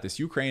Ukraine is that this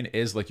Ukraine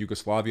is like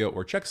Yugoslavia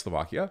or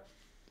Czechoslovakia,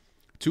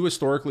 two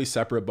historically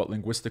separate but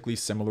linguistically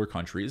similar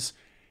countries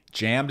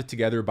jammed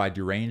together by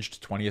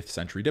deranged 20th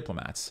century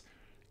diplomats.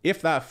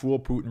 If that fool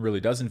Putin really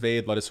does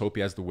invade, let us hope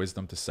he has the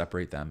wisdom to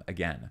separate them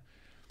again.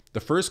 The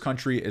first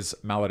country is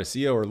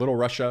Malorossiya or Little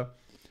Russia.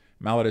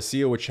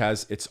 Malorossiya, which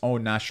has its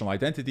own national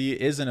identity,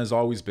 is and has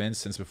always been,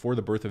 since before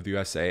the birth of the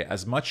USA,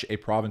 as much a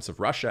province of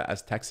Russia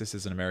as Texas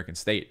is an American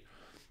state.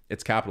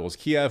 Its capital is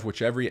Kiev,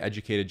 which every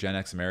educated Gen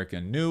X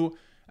American knew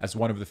as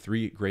one of the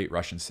three great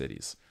Russian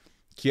cities.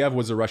 Kiev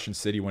was a Russian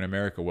city when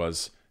America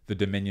was the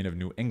Dominion of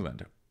New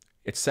England.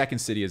 Its second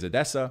city is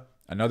Odessa,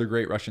 another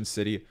great Russian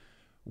city,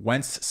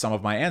 whence some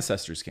of my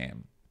ancestors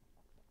came.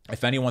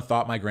 If anyone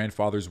thought my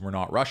grandfathers were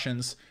not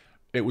Russians,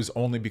 it was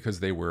only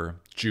because they were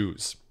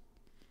Jews.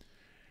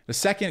 The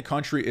second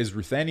country is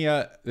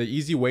Ruthenia. The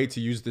easy way to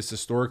use this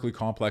historically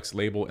complex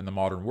label in the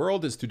modern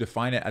world is to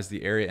define it as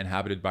the area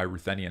inhabited by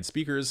Ruthenian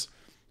speakers,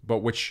 but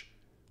which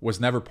was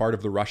never part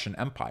of the Russian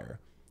Empire.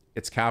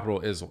 Its capital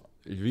is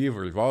Lviv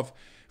or Lvov,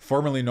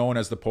 formerly known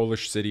as the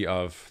Polish city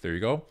of, there you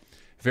go.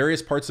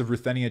 Various parts of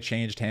Ruthenia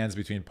changed hands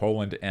between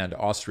Poland and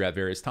Austria at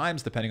various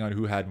times, depending on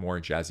who had more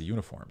jazzy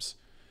uniforms.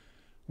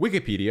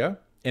 Wikipedia,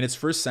 in its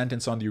first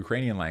sentence on the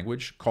Ukrainian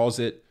language, calls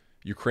it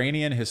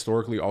Ukrainian,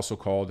 historically also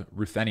called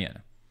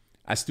Ruthenian.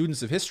 As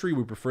students of history,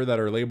 we prefer that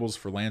our labels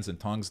for lands and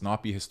tongues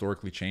not be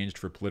historically changed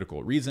for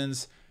political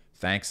reasons.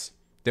 Thanks,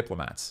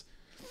 diplomats.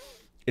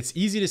 It's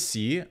easy to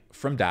see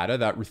from data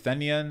that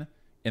Ruthenian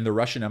in the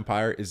Russian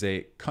Empire is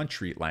a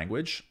country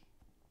language.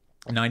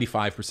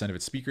 95% of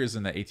its speakers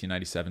in the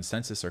 1897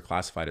 census are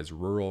classified as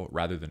rural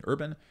rather than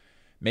urban,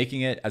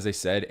 making it, as I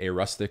said, a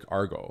rustic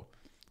argot.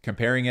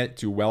 Comparing it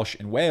to Welsh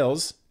in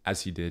Wales,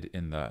 as he did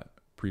in the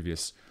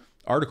previous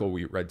article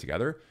we read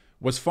together,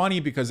 was funny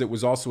because it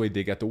was also a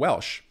dig at the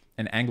Welsh,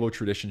 an Anglo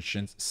tradition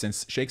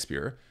since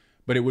Shakespeare,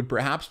 but it would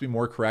perhaps be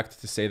more correct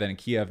to say that in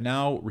Kiev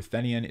now,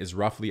 Ruthenian is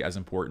roughly as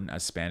important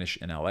as Spanish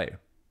in LA.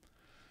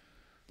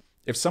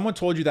 If someone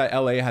told you that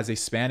LA has a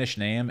Spanish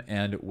name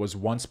and was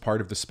once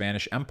part of the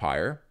Spanish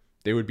Empire,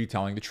 they would be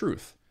telling the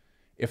truth.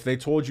 If they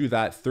told you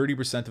that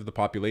 30% of the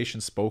population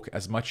spoke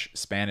as much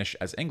Spanish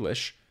as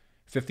English,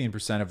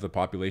 15% of the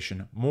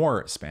population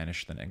more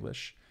Spanish than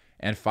English,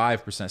 and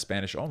 5%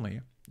 Spanish only,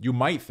 you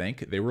might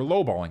think they were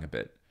lowballing a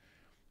bit.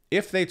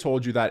 If they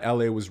told you that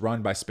LA was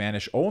run by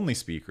Spanish-only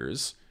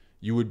speakers,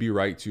 you would be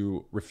right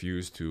to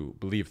refuse to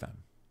believe them.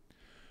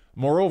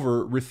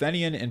 Moreover,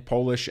 Ruthenian in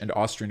Polish and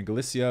Austrian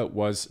Galicia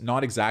was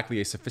not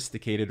exactly a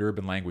sophisticated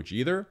urban language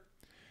either.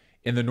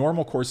 In the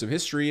normal course of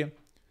history,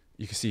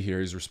 you can see here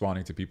he's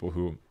responding to people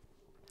who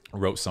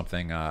wrote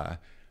something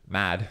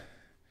mad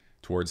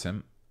towards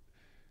him.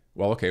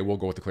 Well, okay, we'll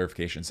go with the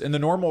clarifications. In the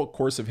normal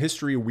course of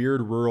history,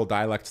 weird rural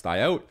dialects die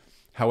out.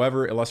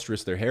 However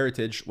illustrious their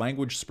heritage,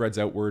 language spreads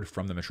outward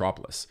from the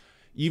metropolis.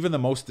 Even the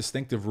most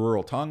distinctive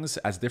rural tongues,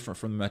 as different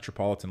from the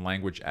metropolitan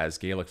language as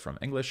Gaelic from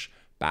English,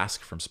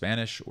 Basque from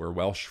Spanish, or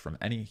Welsh from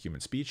any human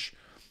speech,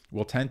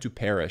 will tend to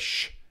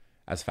perish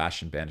as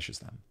fashion banishes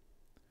them.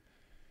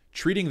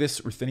 Treating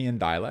this Ruthenian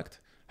dialect,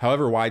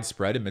 however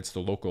widespread amidst the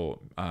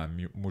local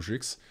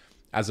mujiks,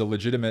 as a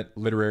legitimate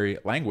literary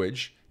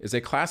language is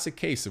a classic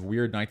case of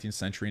weird 19th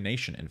century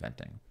nation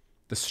inventing.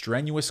 The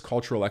strenuous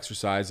cultural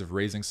exercise of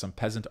raising some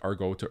peasant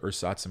argot to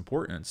ersatz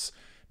importance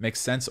makes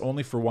sense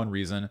only for one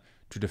reason: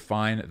 to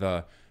define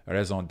the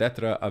raison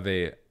d'etre of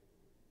a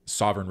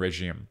sovereign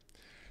regime.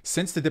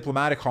 Since the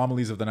diplomatic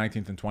homilies of the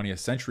 19th and 20th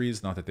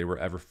centuries, not that they were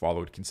ever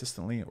followed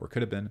consistently or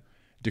could have been,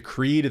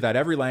 decreed that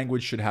every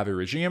language should have a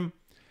regime,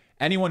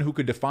 anyone who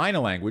could define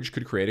a language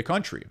could create a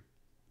country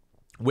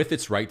with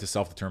its right to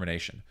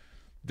self-determination.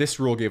 This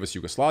rule gave us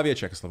Yugoslavia,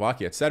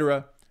 Czechoslovakia,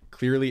 etc.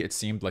 Clearly, it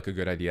seemed like a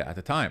good idea at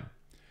the time.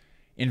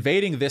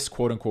 Invading this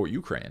quote-unquote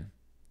Ukraine,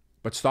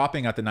 but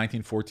stopping at the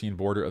 1914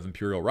 border of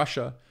Imperial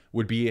Russia,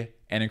 would be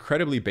an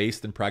incredibly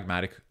based and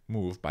pragmatic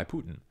move by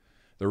Putin.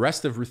 The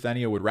rest of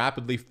Ruthenia would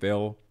rapidly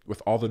fill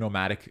with all the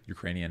nomadic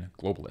Ukrainian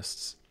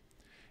globalists.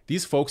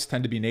 These folks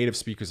tend to be native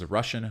speakers of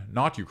Russian,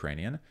 not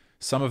Ukrainian.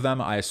 Some of them,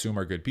 I assume,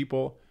 are good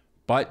people,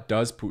 but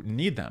does Putin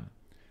need them?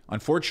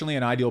 Unfortunately,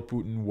 an ideal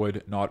Putin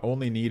would not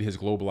only need his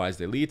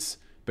globalized elites,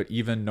 but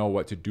even know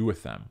what to do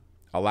with them.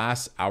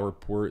 Alas, our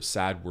poor,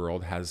 sad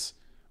world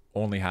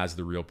only has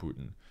the real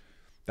Putin.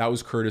 That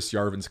was Curtis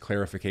Yarvin's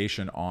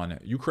clarification on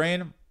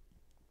Ukraine.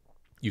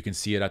 You can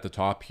see it at the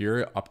top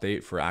here.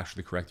 Update for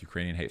actually correct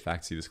Ukrainian hate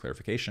facts. See this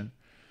clarification.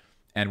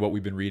 And what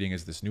we've been reading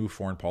is this new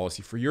foreign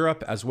policy for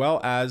Europe, as well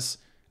as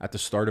at the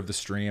start of the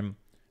stream,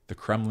 the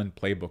Kremlin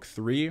Playbook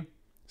 3,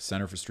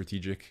 Center for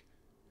Strategic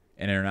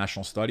and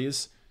International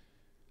Studies.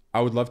 I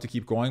would love to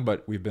keep going,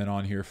 but we've been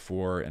on here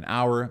for an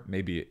hour.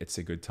 Maybe it's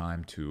a good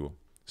time to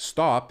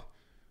stop.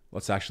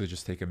 Let's actually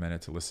just take a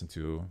minute to listen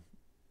to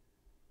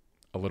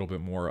a little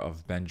bit more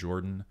of Ben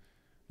Jordan,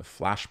 the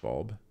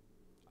flashbulb.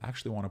 I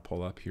actually want to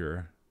pull up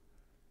here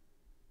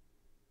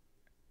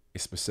a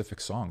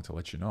specific song to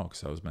let you know,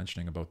 because I was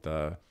mentioning about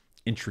the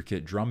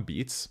intricate drum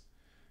beats.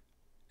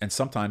 And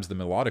sometimes the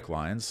melodic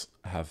lines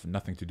have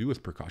nothing to do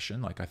with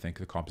percussion. Like I think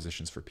the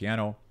compositions for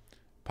piano,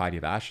 Piety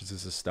of Ashes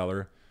is a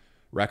stellar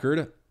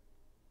record.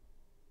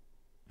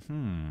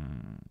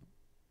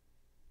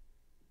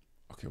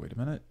 Okay, wait a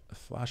minute. A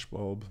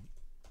flashbulb.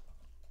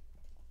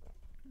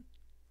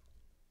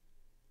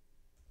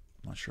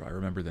 I'm not sure I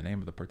remember the name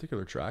of the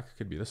particular track. It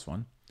could be this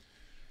one.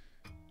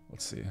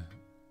 Let's see.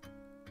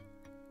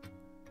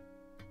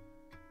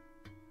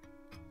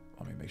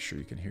 Let me make sure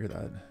you can hear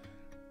that.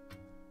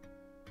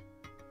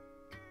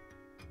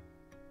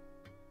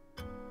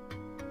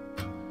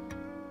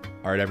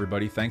 All right,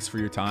 everybody. Thanks for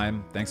your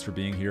time. Thanks for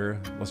being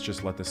here. Let's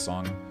just let this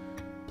song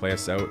play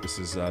us out. This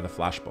is the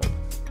flashbulb.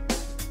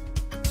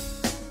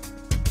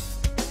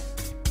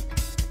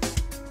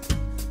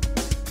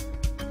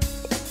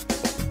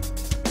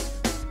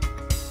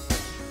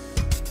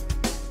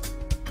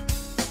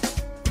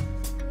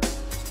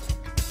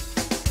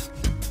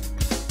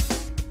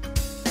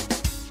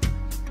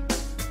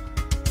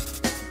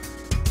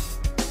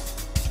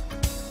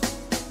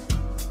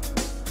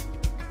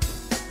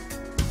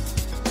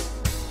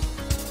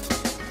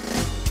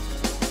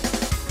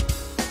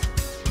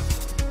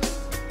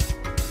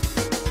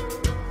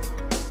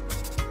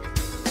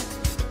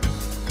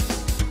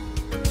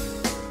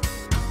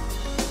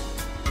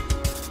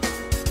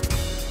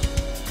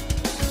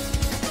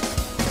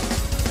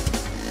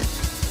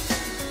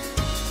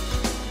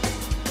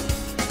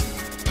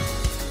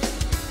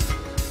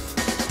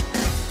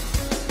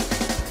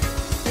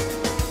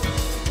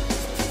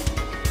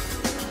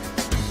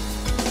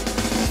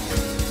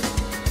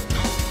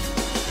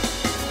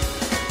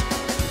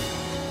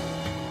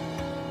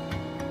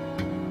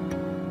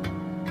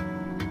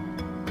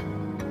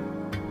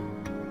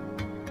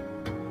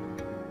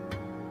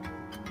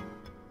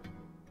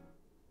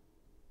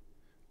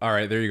 All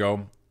right, there you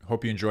go.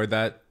 Hope you enjoyed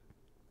that.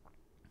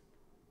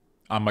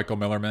 I'm Michael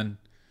Millerman.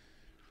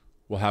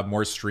 We'll have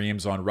more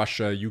streams on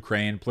Russia,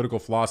 Ukraine, political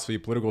philosophy,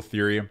 political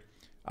theory.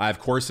 I have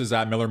courses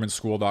at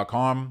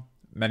millermanschool.com.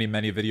 Many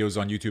videos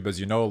on YouTube, as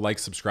you know. Like,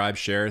 subscribe,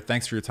 share.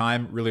 Thanks for your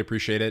time. Really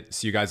appreciate it.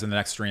 See you guys in the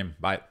next stream.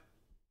 Bye.